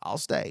stay,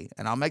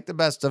 and I'll make the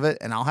best of it,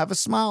 and I'll have a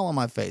smile on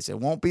my face. It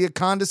won't be a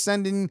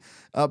condescending,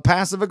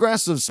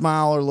 passive-aggressive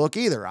smile or look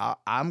either.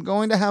 I'm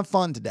going to have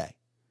fun today.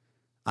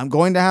 And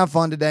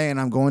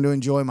I'm going to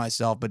enjoy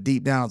myself. But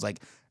deep down, it's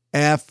like,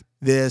 F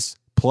this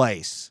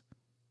place.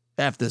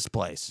 F this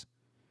place.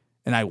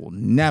 And I will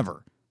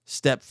never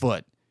step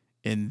foot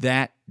in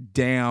that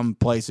damn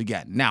place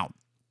again. Now,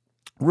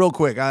 real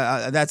quick,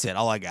 that's it.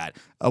 All I got.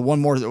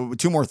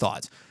 Two more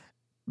thoughts.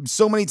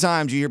 So many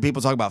times you hear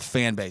people talk about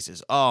fan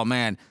bases. Oh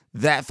man,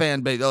 that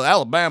fan base. Oh,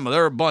 Alabama,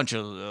 they're a bunch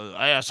of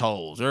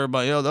assholes.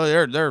 Everybody,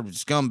 they're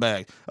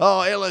scumbags.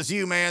 Oh,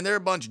 LSU, man, they're a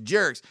bunch of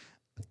jerks.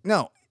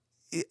 No,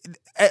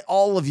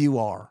 all of you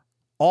are.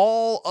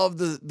 All of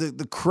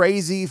the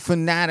crazy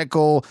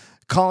fanatical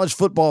college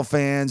football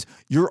fans,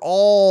 you're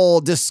all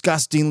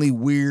disgustingly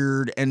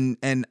weird and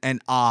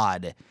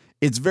odd.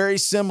 It's very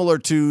similar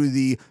to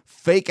the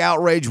fake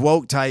outrage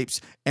woke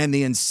types and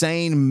the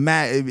insane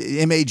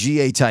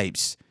MAGA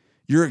types.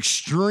 You're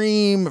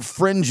extreme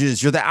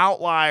fringes. You're the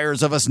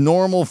outliers of us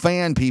normal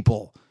fan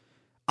people.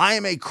 I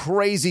am a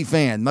crazy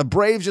fan. My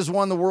Braves just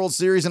won the World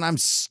Series, and I'm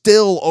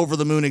still over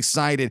the moon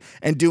excited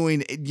and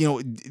doing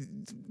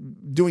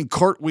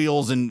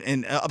cartwheels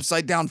and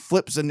upside down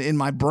flips in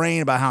my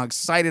brain about how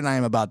excited I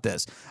am about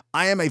this.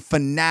 I am a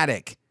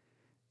fanatic.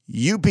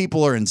 You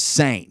people are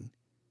insane.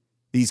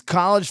 These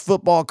college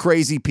football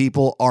crazy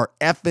people are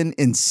effing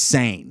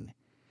insane.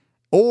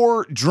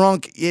 Or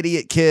drunk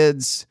idiot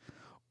kids,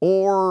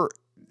 or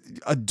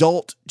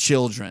adult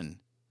children.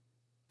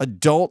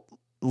 Adult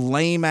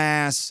lame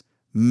ass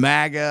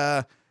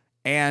MAGA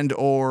and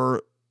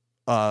or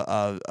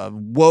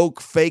woke,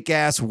 fake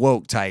ass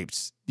woke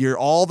types. You're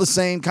all the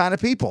same kind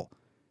of people.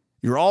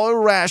 You're all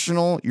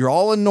irrational. You're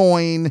all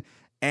annoying,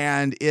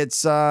 and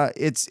it's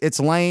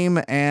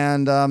lame.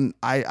 And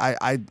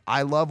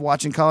I love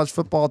watching college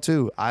football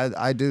too.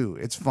 I do.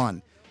 It's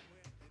fun.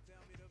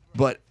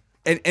 But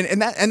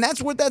and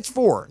that's what that's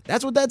for.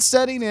 That's what that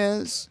setting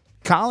is.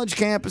 College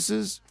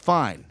campuses,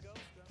 fine.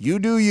 You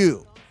do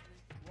you.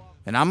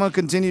 And I'm going to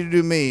continue to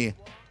do me.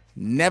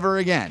 Never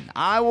again.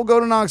 I will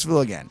go to Knoxville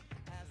again.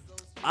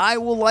 I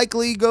will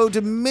likely go to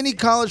many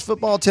college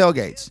football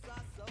tailgates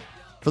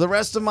for the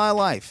rest of my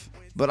life.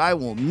 But I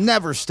will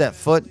never step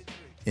foot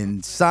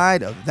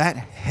inside of that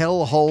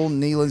hellhole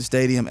Neyland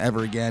Stadium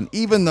ever again,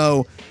 even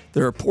though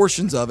there are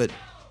portions of it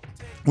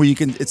where you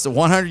can. It's the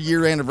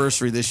 100-year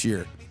anniversary this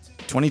year,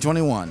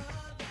 2021.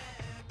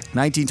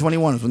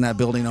 1921 was when that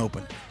building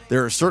opened.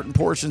 There are certain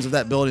portions of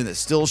that building that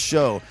still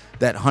show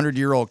that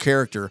 100-year-old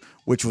character,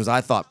 which was,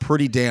 I thought,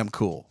 pretty damn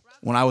cool.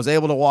 When I was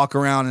able to walk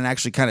around and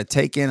actually kind of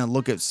take in and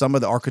look at some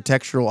of the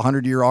architectural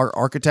 100-year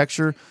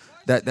architecture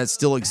that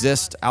still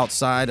exists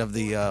outside of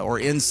the or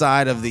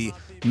inside of the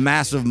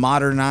massive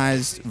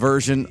modernized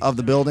version of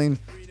the building,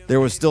 there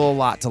was still a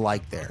lot to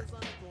like there.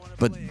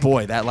 But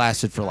boy, that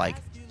lasted for like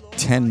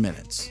 10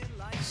 minutes.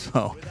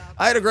 So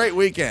I had a great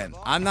weekend.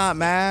 I'm not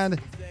mad,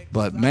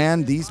 but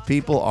man, these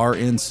people are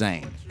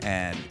insane.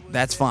 And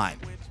that's fine.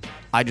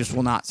 I just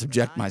will not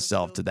subject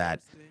myself to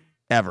that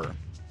ever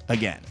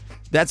again.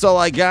 That's all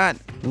I got.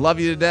 Love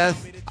you to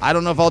death. I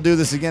don't know if I'll do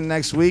this again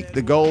next week.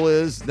 The goal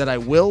is that I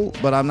will,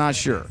 but I'm not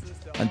sure.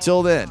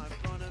 Until then,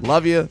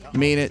 love you,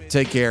 mean it,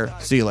 take care,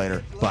 see you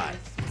later, bye.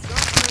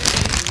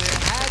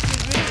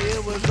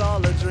 It was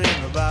all a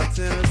dream about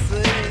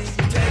Tennessee.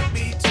 Take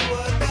me to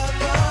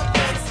another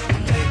place.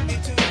 Take me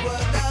to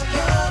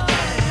another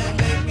land.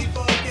 Make me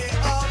forget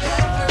all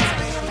that hurts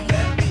me.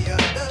 Let me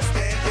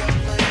understand your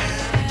plan.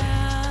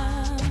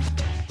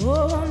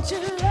 Oh, won't you